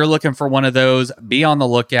 So if you're looking for one of those, be on the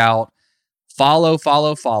lookout. Follow.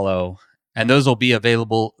 And those will be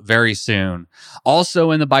available very soon.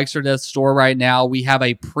 Also in the Bikes or Death store right now, we have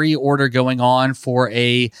a pre-order going on for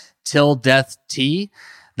a Till Death tee.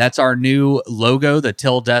 That's our new logo, the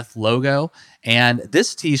Till Death logo. And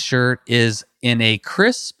this t-shirt is in a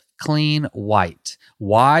crisp, clean white.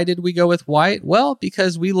 Why did we go with white? Well,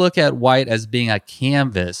 because we look at white as being a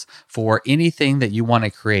canvas for anything that you want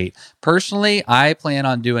to create. Personally, I plan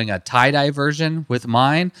on doing a tie-dye version with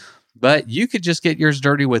mine, but you could just get yours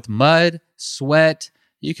dirty with mud, sweat.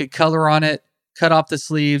 You could color on it, cut off the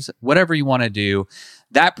sleeves, whatever you want to do.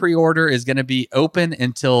 That pre-order is going to be open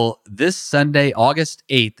until this Sunday, August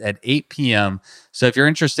 8th at 8 p.m. So if you're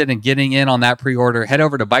interested in getting in on that pre-order, head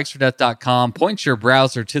over to bikesfordeath.com, point your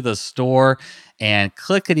browser to the store, and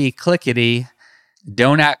clickety,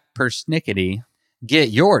 don't act persnickety, get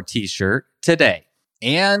your t-shirt today.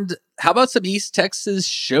 And how about some East Texas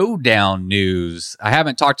Showdown news? I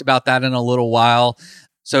haven't talked about that in a little while.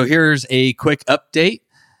 So here's a quick update.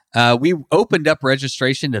 We opened up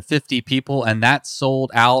registration to 50 people, and that sold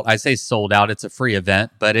out. I say sold out. It's a free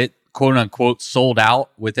event, but it quote unquote sold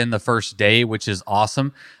out within the first day, which is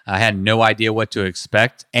awesome. I had no idea what to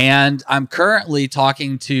expect. And I'm currently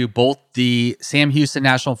talking to both the Sam Houston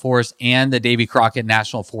National Forest and the Davy Crockett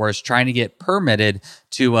National Forest, trying to get permitted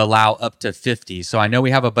to allow up to 50. So I know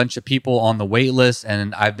we have a bunch of people on the wait list,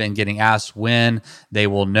 and I've been getting asked when they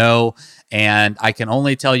will know. And I can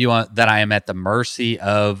only tell you that I am at the mercy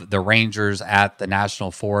of the rangers at the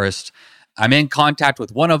National Forest. I'm in contact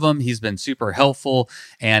with one of them. He's been super helpful,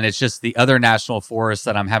 and it's just the other national forest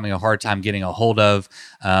that I'm having a hard time getting a hold of.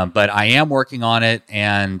 But I am working on it,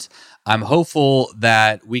 and I'm hopeful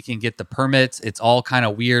that we can get the permits. It's all kind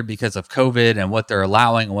of weird because of COVID and what they're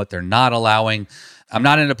allowing and what they're not allowing. I'm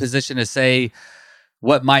not in a position to say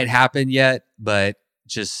what might happen yet, but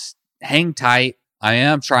just hang tight. I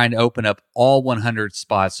am trying to open up all 100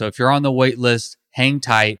 spots. So if you're on the wait list, hang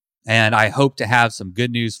tight. And I hope to have some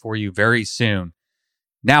good news for you very soon.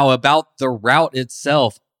 Now, about the route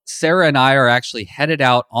itself, Sarah and I are actually headed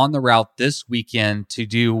out on the route this weekend to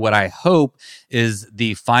do what I hope is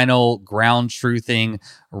the final ground truthing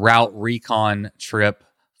route recon trip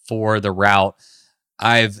for the route.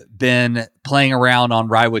 I've been playing around on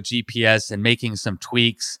Ride with GPS and making some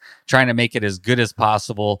tweaks, trying to make it as good as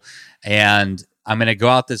possible. And I'm going to go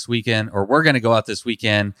out this weekend, or we're going to go out this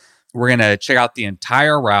weekend. We're going to check out the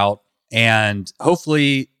entire route, and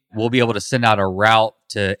hopefully we'll be able to send out a route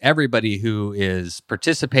to everybody who is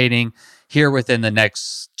participating here within the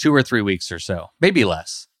next 2 or 3 weeks or so, maybe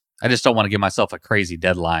less. I just don't want to give myself a crazy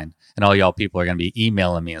deadline, and all y'all people are going to be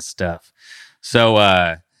emailing me and stuff.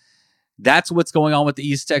 So that's what's going on with the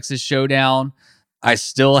East Texas Showdown. I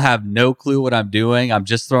still have no clue what I'm doing. I'm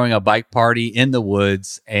just throwing a bike party in the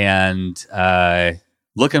woods, and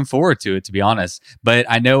looking forward to it, to be honest. But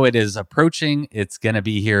I know it is approaching. It's going to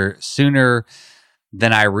be here sooner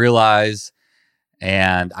than I realize,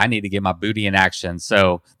 and I need to get my booty in action.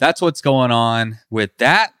 So that's what's going on with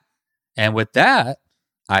that. And with that,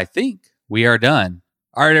 I think we are done.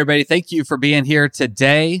 All right, everybody. Thank you for being here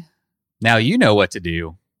today. Now you know what to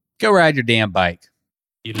do. Go ride your damn bike.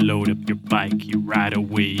 You load up your bike, you ride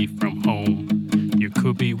away from home. You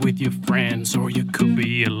could be with your friends or you could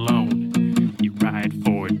be alone. You ride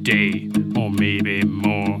for a day or maybe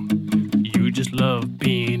more. You just love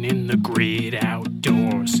being in the great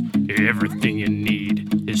outdoors. Everything you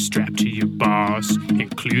need is strapped to your bars,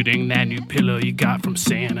 including that new pillow you got from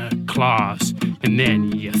Santa Claus. And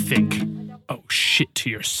then you think, oh shit,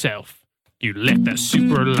 to yourself. You left that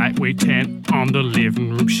super lightweight tent on the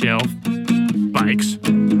living room shelf. Bikes.